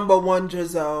deserves number 1,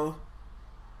 Giselle.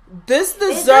 This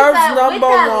deserves number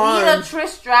 1. Lita Trish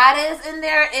Stratus in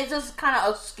there, it just kind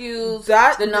of excuse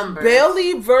the numbers.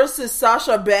 Bayley versus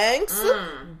Sasha Banks,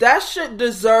 that shit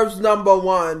deserves number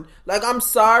 1. Like, I'm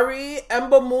sorry,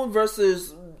 Ember Moon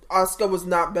versus Asuka was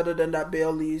not better than that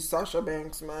Bayley Sasha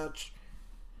Banks match.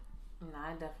 No,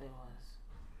 it definitely was.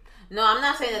 No, I'm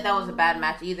not saying that was a bad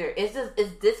match either. It's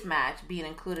this match being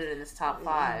included in this top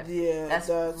 5. Yeah, that's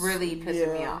really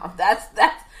pissing me off. That's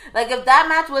like, if that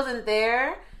match wasn't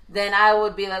there, then I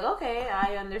would be like, okay,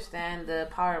 I understand the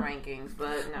power rankings,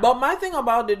 but no. But my thing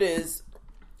about it is,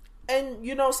 and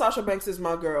you know Sasha Banks is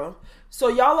my girl, so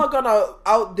y'all are gonna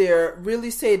out there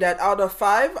really say that out of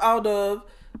 5 out of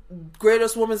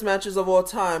greatest women's matches of all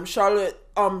time, Sasha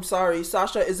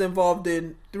is involved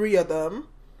in 3 of them.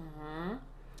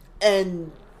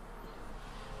 And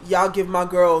y'all give my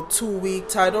girl 2-week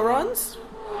title runs?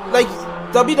 Like,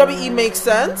 WWE makes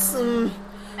sense. And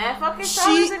fucking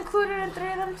Charlotte's included in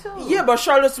 3 of them too. Yeah, but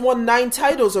Charlotte's won 9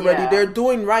 titles already. Yeah. They're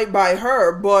doing right by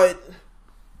her, but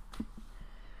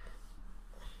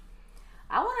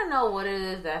I want to know what it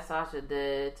is that Sasha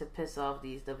did to piss off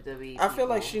these WWE people. I feel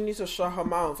like she needs to shut her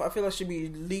mouth. I feel like she be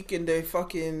leaking their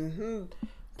fucking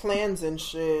plans and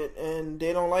shit, and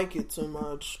they don't like it too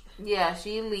much. Yeah,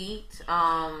 she leaked.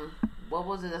 What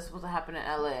was it that's supposed to happen in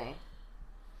LA?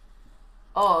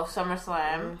 Oh,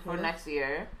 SummerSlam for next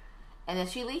year. And then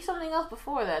she leaked something else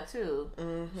before that too.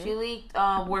 Mm-hmm. She leaked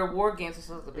where War Games was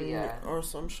supposed to be at, or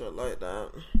some shit like that.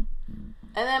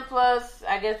 And then plus,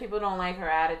 I guess people don't like her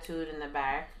attitude in the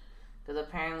back because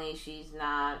apparently she's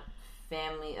not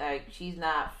family, like she's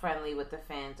not friendly with the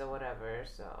fans or whatever.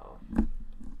 So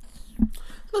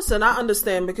listen, I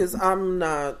understand because I'm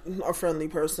not a friendly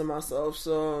person myself.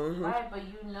 So right, but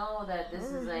you know that this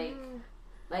is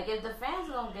like if the fans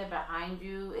don't get behind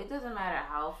you, it doesn't matter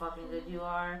how fucking good you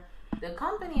are. The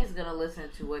company is gonna listen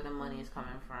to where the money is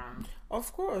coming from.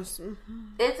 Of course,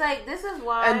 it's like this is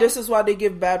why, and this is why they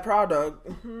give bad product.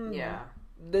 Yeah.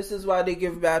 This is why they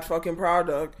give bad fucking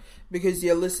product, because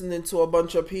you're listening to a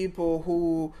bunch of people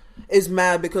who is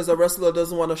mad because a wrestler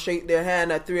doesn't want to shake their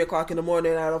hand at 3:00 in the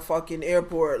morning at a fucking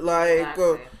airport. Like,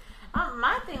 exactly.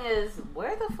 My thing is,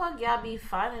 where the fuck y'all be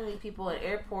finding these people at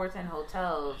airports and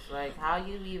hotels? Like, how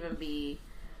you even be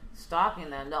stalking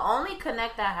them? The only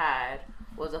connect I had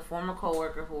was a former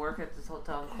coworker who worked at this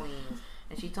hotel in Queens,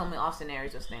 and she told me Austin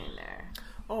Aries was staying there.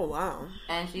 Oh wow!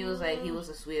 And she was like, he was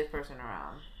the sweetest person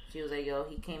around. She was like, yo,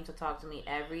 he came to talk to me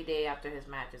every day after his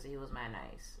matches, and he was mad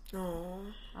nice. Oh.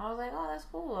 I was like, oh, that's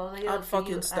cool. I was like, yo, I'd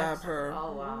fucking stab her.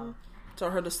 Oh, wow.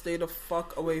 Tell her to stay the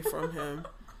fuck away from him.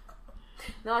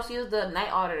 No, she was the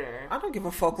night auditor. I don't give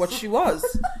a fuck what she was.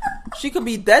 She could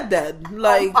be dead.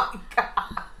 Like, oh my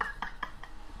God.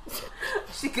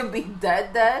 She could be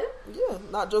dead? Yeah,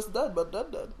 not just dead, but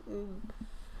dead.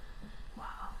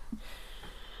 Wow.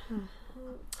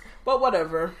 But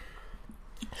whatever.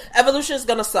 Evolution is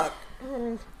gonna suck.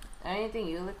 Anything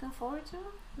you looking forward to?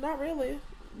 Not really.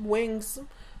 Wings.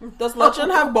 Does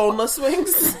Legend have boneless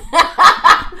wings?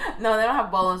 No, they don't have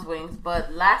boneless wings.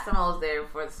 But last time I was there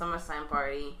for the SummerSlam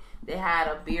party, they had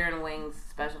a beer and wings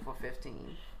special for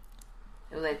 $15.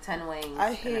 It was like 10 wings.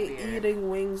 I hate eating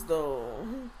wings though.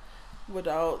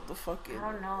 Without the fucking.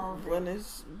 I don't know. When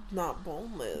it's not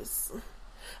boneless.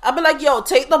 I'd be like, yo,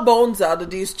 take the bones out of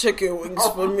these chicken wings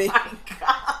for me. Oh my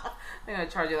God. They're going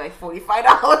to charge you like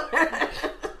 $45.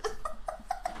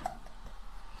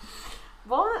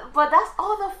 But that's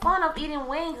all the fun of eating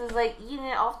wings is like eating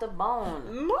it off the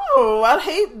bone. No, I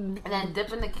hate. And then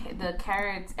dipping the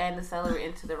carrots and the celery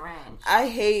into the ranch. I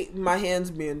hate my hands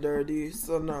being dirty,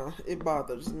 so no, it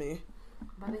bothers me.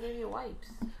 But they give you wipes.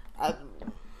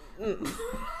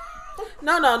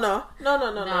 No. No,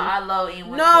 I love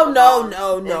eating wings. No.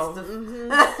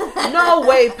 No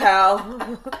way, pal.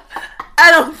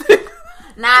 I don't think.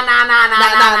 Nah.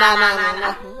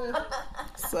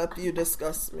 Seth, you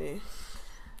disgust me.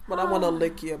 But I want to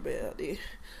lick your body.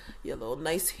 Your little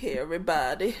nice hairy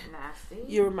body. Nasty.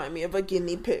 You remind me of a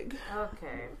guinea pig.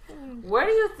 Okay. Where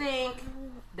do you think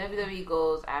WWE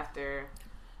goes after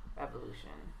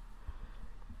Evolution?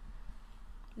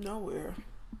 Nowhere.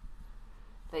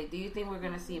 Like, do you think we're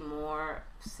going to see more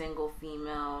single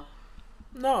female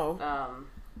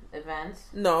events?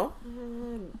 No.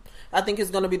 I think it's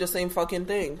going to be the same fucking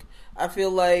thing. I feel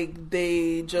like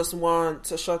they just want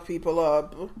to shut people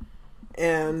up.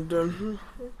 And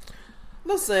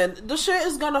listen, the shit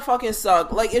is going to fucking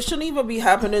suck. Like, it shouldn't even be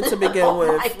happening to begin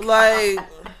with. Like,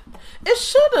 it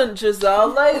shouldn't, Giselle.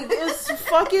 Like, it's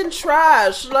fucking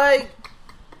trash. Like,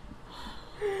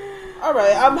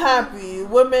 alright, I'm happy.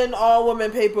 All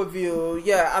women pay-per-view.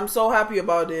 Yeah, I'm so happy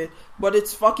about it. But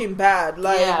it's fucking bad.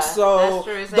 Like, yeah, so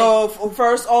the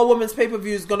first all women's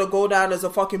pay-per-view is gonna go down as a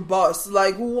fucking bust.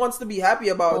 Like, who wants to be happy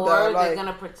about or that? Or like, they're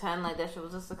gonna pretend like that shit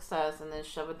was a success and then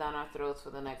shove it down our throats for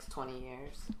the next 20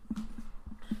 years.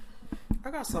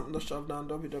 I got something to shove down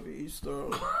WWE's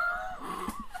throat.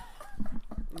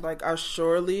 Like, I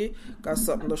surely got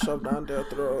something to shove down their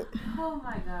throat. Oh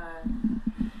my God.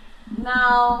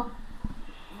 Now,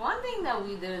 one thing that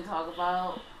we didn't talk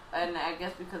about, and I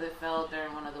guess because it fell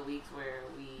during one of the weeks where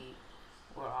we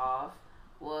were off,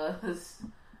 was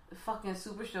the fucking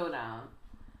Super Showdown.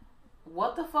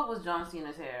 What the fuck was John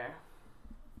Cena's hair?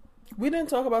 We didn't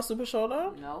talk about Super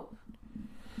Showdown? Nope.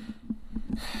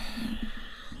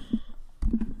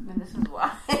 And this is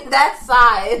why. That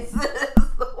size. This is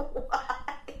why.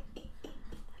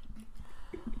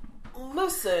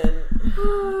 Listen.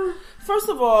 First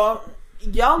of all,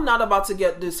 y'all not about to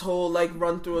get this whole like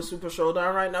run through a Super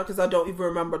Showdown right now because I don't even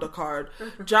remember the card.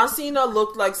 John Cena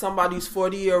looked like somebody's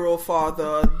 40-year-old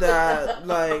father that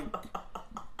like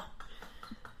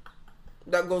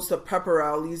that goes to pepper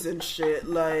alleys and shit.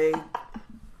 Like,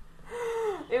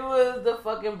 it was the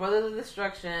fucking Brothers of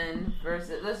Destruction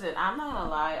versus. Listen, I'm not gonna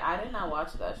lie, I did not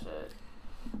watch that shit.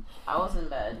 I was in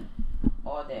bed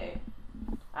all day.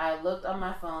 I looked on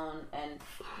my phone, and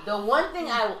the one thing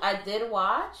I did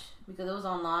watch, because it was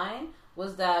online,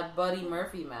 was that Buddy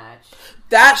Murphy match.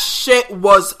 That shit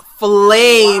was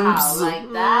flames. Wow,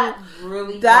 like, that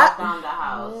really brought down the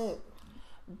house.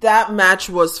 That match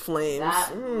was flames.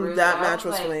 That match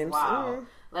was like, flames. Wow.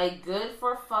 Like, good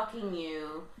for fucking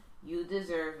you. You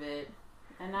deserve it.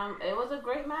 And it was a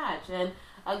great match. And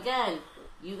again,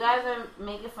 you guys are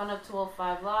making fun of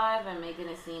 205 Live and making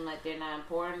it seem like they're not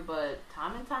important, but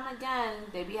time and time again,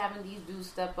 they be having these dudes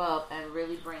step up and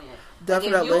really bring it.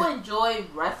 Definitely. Like, if you enjoy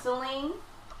wrestling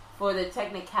for the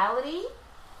technicality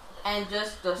and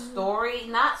just the story,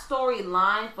 not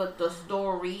storylines, but the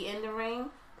story in the ring,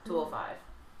 205.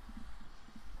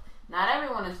 Not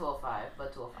everyone in 205,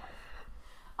 but 205.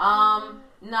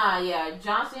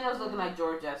 John Cena was looking like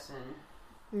George Jetson.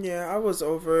 Yeah, I was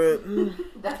over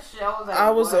it. That show was like, I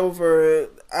was over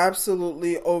it.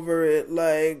 Absolutely over it.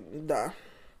 Like, nah.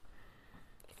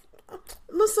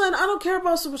 Listen, I don't care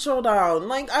about Super Showdown.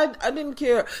 Like, I didn't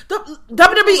care.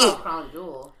 WWE. Crown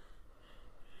Jewel.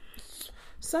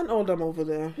 Send all them over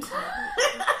there.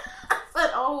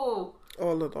 All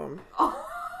of them.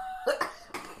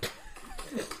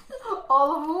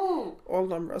 All of who? All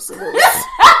them wrestlers.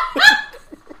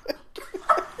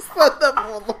 Send them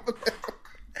all over there.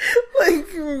 Like,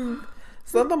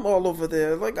 send them all over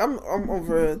there. Like, I'm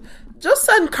over it. Just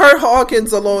send Kurt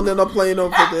Hawkins alone in a plane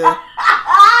over there.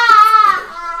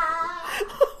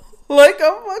 Like,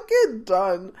 I'm fucking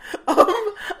done.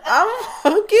 I'm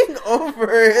fucking over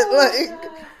it. Like,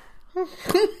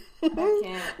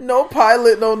 no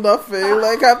pilot, no nothing.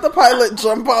 Like, have the pilot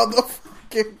jump out the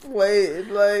fucking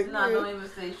plane. Like, no, don't even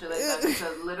say shit like that,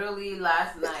 because literally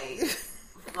last night,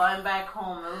 flying back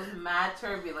home, it was mad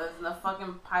turbulence, and the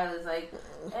fucking pilot's like,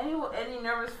 any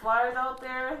nervous flyers out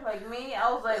there like me?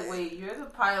 I was like, wait, you're the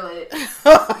pilot, you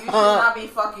should not be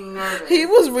fucking nervous. He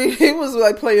was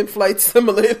like playing Flight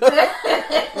Simulator.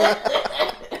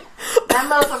 That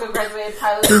motherfucker graduated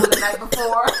pilot school the night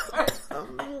before.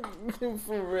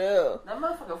 For real. That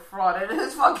motherfucker frauded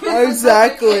his fucking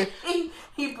exactly.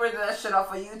 He printed that shit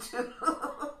off of YouTube.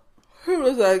 He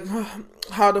was like,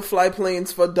 how to fly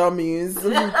planes for dummies.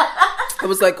 I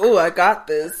was like, oh, I got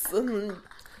this.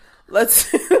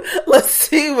 Let's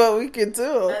see what we can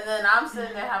do. And then I'm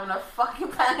sitting there having a fucking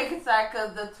panic attack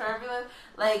because the turbulence.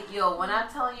 Like, yo, when I'm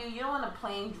telling you, you know when a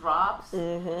plane drops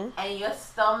and your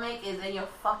stomach is in your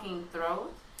fucking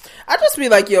throat. I just be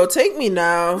like, yo, take me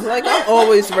now. Like, I'm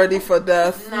always ready for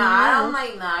death.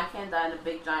 I can't die in a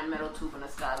big giant metal tube in the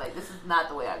sky. Like, this is not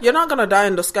the way I go. You're not gonna die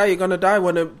in the sky. You're gonna die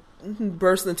when it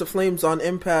bursts into flames on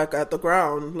impact at the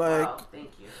ground. Like, wow, thank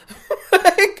you.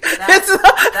 Like,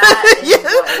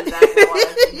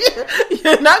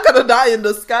 you're not gonna die in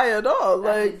the sky at all.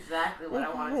 That's like, exactly what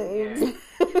I wanted to hear.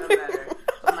 Even better.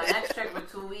 So my next trip for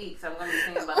 2 weeks, I'm gonna be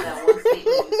thinking about that one statement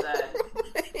you said.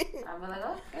 I'll be like,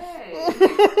 okay.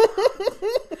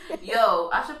 Yo,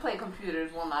 I should play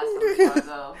computers one last time before I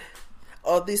go.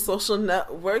 All these social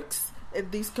networks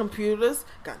and these computers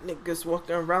got niggas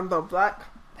walking around the block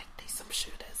like they some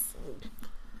shooters.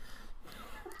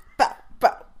 Bow,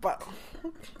 bow, bow.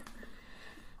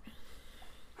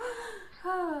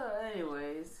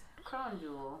 Anyways, Crown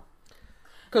Jewel.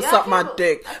 Cause suck my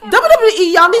dick.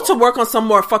 WWE, y'all need to work on some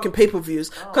more fucking pay-per-views.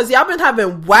 Cause y'all been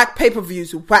having whack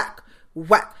pay-per-views. Whack.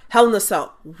 Hell in a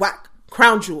Cell. Whack.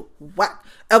 Crown Jewel. Whack.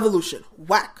 Evolution.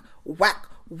 Whack.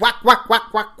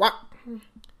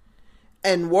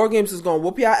 And War Games is gonna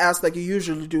whoop y'all ass like you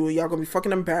usually do. Y'all gonna be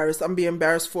fucking embarrassed. I'm being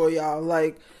embarrassed for y'all.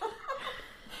 Like,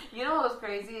 you know what's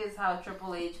crazy is how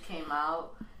Triple H came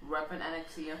out repping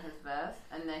NXT on his vest,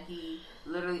 and then he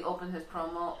literally opened his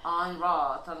promo on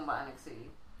Raw talking about NXT.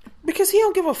 Because he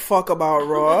don't give a fuck about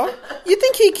Raw. You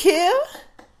think he care?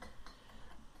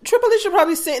 Triple H should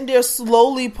probably sitting there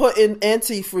slowly putting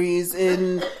antifreeze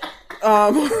in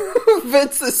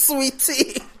Vince's sweet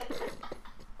tea.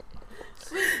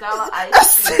 Sweet dollar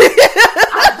ice tea.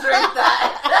 I drink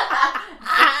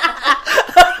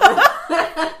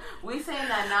that. We saying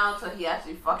that now until he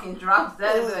actually fucking drops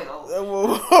dead. It's like,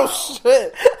 oh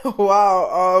shit.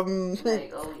 Wow.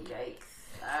 Like, oh yikes.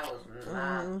 I was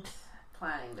not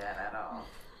planning that at all.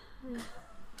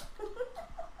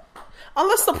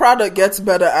 Unless the product gets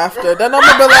better after, then I'm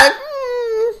gonna be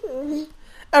like,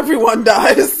 everyone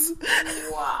dies.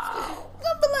 Wow.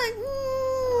 I'll be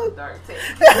like, dark take.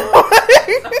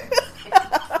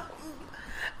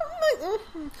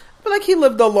 But he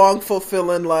lived a long,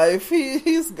 fulfilling life.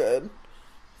 He's good.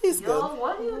 He's good.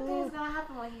 What do you think is gonna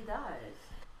happen when he dies?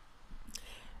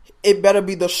 It better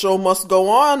be the show must go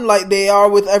on like they are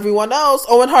with everyone else.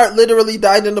 Owen Hart literally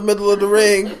died in the middle of the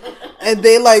ring. And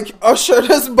they ushered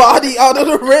his body out of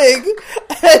the ring.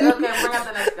 And, okay, bring up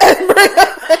the next guy.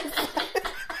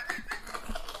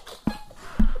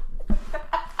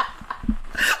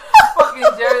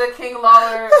 Fucking Jerry the King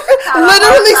Lawler.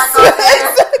 Literally,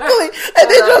 exactly. And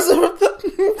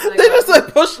they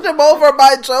just pushed him over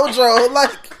by JoJo.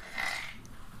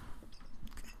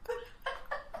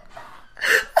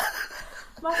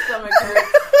 My stomach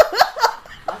hurts.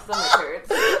 My stomach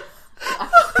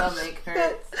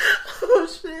hurts. Oh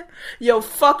shit! Yo,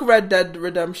 fuck Red Dead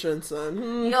Redemption,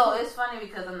 son. Yo, it's funny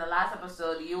because in the last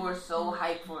episode you were so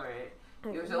hyped for it.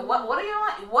 You were so what do you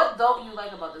like? What don't you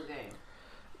like about this game?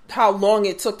 How long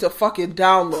it took to fucking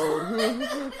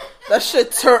download. That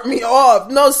shit turned me off.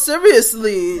 No,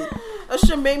 seriously. That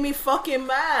shit made me fucking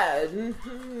mad.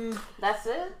 That's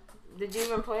it? Did you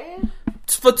even play it?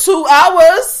 For 2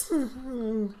 hours?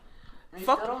 You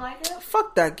still don't like it?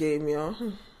 Fuck that game, yo.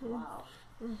 Wow.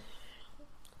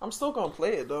 I'm still gonna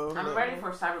play it, though. I'm ready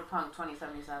for Cyberpunk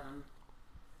 2077.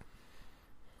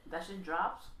 That shit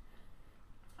drops.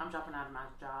 I'm dropping out of my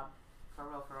job. For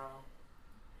real, for real.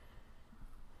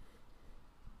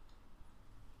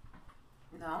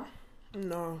 No?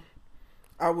 No.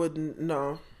 I wouldn't,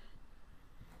 no.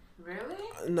 Really?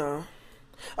 No.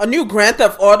 A new Grand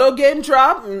Theft Auto game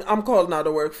drop? I'm calling out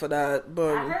of work for that,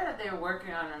 but... I heard that they're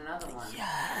working on another one.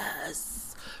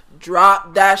 Yes.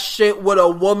 Drop that shit with a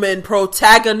woman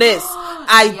protagonist.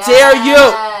 I dare you.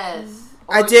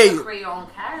 Or I dare you. Create your own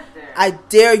character. I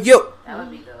dare you. That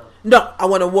would be dope. No, I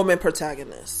want a woman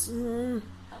protagonist. Okay.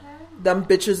 Them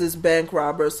bitches is bank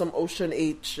robbers, some Ocean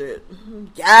 8 shit.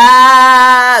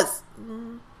 Yes!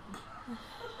 I'm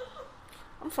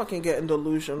fucking getting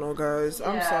delusional, guys.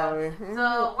 I'm sorry.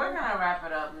 So, we're gonna wrap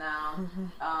it up now.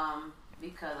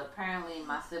 Because apparently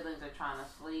my siblings are trying to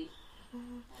sleep.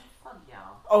 Fuck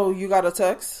y'all. Oh, you got a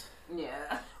text?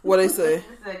 Yeah. What they say? They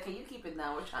said, can you keep it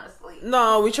down? We're trying to sleep.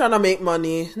 No, we trying to make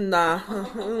money. Nah.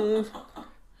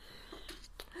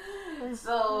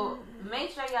 So,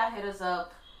 make sure y'all hit us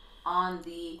up on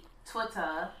the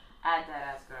Twitter at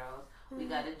Deadass Girls. We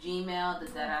got a Gmail, the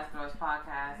Deadass Girls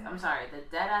Podcast. I'm sorry, the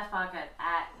Deadass Podcast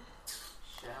at...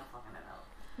 Shit, I'm fucking it up.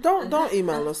 Don't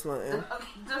email us nothing.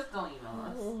 Okay, just don't email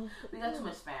us. We got too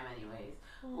much spam anyways.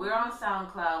 We're on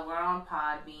SoundCloud, we're on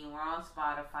Podbean, we're on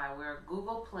Spotify, we're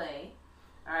Google Play.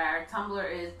 Alright, our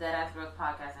Tumblr is Deadass Girls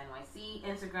Podcast NYC.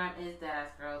 Instagram is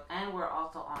Deadass Girls, and we're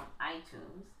also on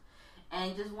iTunes.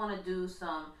 And just want to do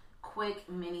some quick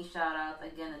mini shout outs.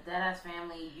 Again, the Deadass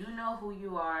family, you know who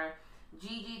you are.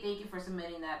 Gigi, thank you for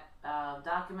submitting that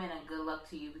document, and good luck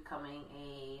to you becoming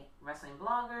a wrestling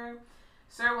blogger.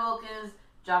 Sir Wilkins,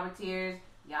 Jobber Tears,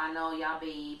 y'all know y'all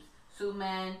babes.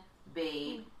 Suman,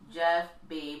 babe. Jeff,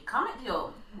 babe.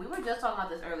 We were just talking about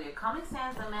this earlier. Comic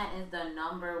Sans Lament is the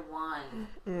number one.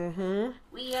 Mm-hmm.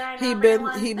 We are number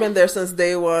one. He been there since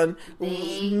day one.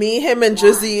 Me, him, and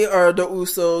Jizzy are the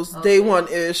Usos. Okay. Day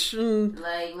one-ish.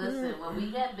 Like, listen, when we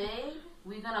get big,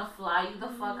 we're gonna fly you the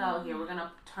fuck out here. We're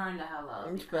gonna turn the hell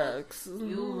up. Facts.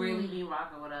 You really be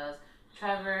rocking with us.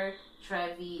 Trevor,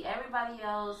 Trevi, everybody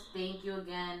else, thank you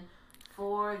again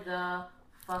for the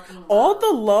fucking love. All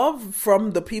the love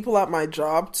from the people at my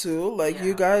job too. Like,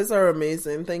 you guys are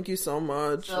amazing. Thank you so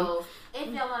much. So if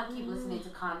y'all want to keep listening to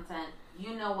content,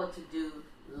 you know what to do.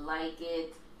 Like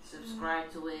it,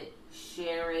 subscribe to it,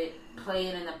 share it, play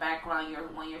it in the background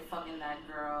when you're fucking that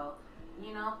girl.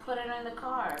 You know, put it in the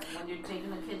car when you're taking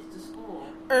the kids to school.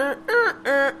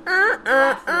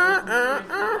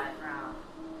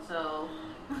 So,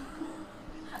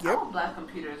 I will blast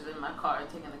computers in my car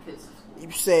taking the kids to school.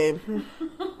 Same.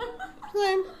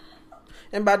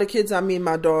 And by the kids, I mean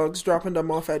my dogs, dropping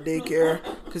them off at daycare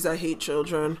because I hate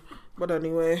children. But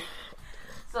anyway.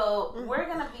 So, we're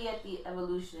going to be at the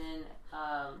Evolution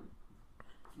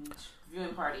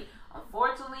viewing party.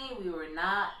 Unfortunately, we were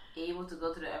not able to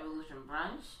go to the Evolution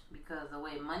brunch because the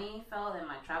way money fell and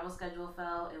my travel schedule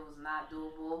fell, it was not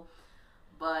doable.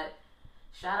 But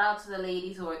shout out to the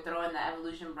ladies who are throwing the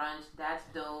Evolution brunch. That's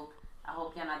dope. I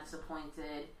hope you're not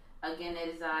disappointed. Again, it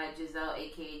is I, Giselle,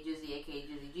 aka Jizzy, aka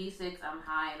Jizzy G6. I'm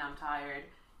high and I'm tired.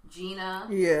 Gina,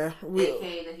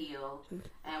 aka The Heel.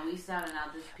 And we sounding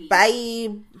out this piece. Bye.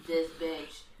 This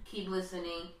bitch. Keep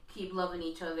listening. Keep loving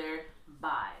each other.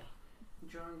 Bye.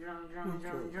 Drum, drum, drum,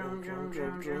 drum, drum, drum,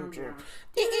 drum, drum,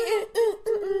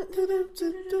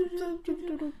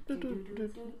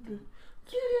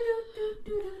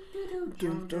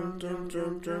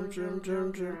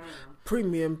 drum.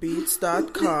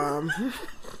 Premiumbeats.com.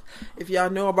 If y'all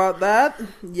know about that,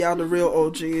 y'all the real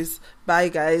OGs. Bye,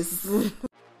 guys.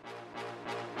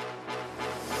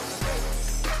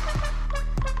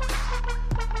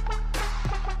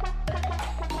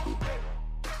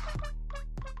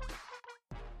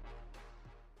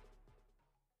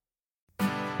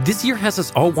 This year has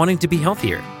us all wanting to be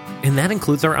healthier, and that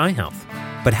includes our eye health.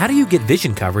 But how do you get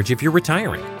vision coverage if you're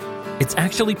retiring? It's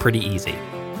actually pretty easy.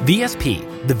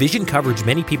 VSP, the vision coverage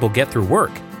many people get through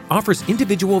work, offers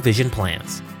individual vision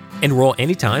plans. Enroll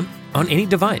anytime, on any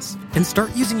device, and start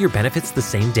using your benefits the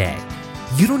same day.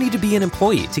 You don't need to be an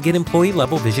employee to get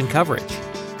employee-level vision coverage.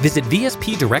 Visit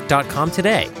VSPDirect.com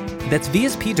today. That's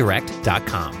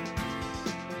VSPDirect.com.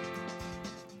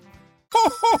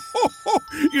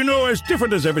 You know, as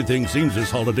different as everything seems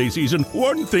this holiday season,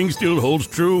 one thing still holds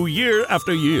true year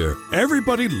after year.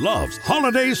 Everybody loves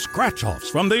holiday scratch-offs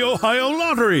from the Ohio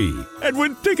Lottery. And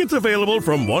with tickets available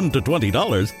from $1 to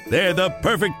 $20, they're the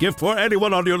perfect gift for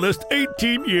anyone on your list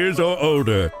 18 years or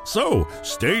older. So,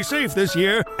 stay safe this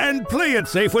year and play it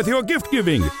safe with your gift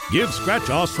giving. Give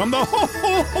scratch-offs from the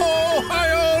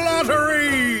Ohio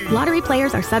Lottery! Lottery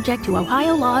players are subject to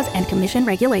Ohio laws and commission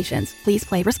regulations. Please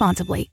play responsibly.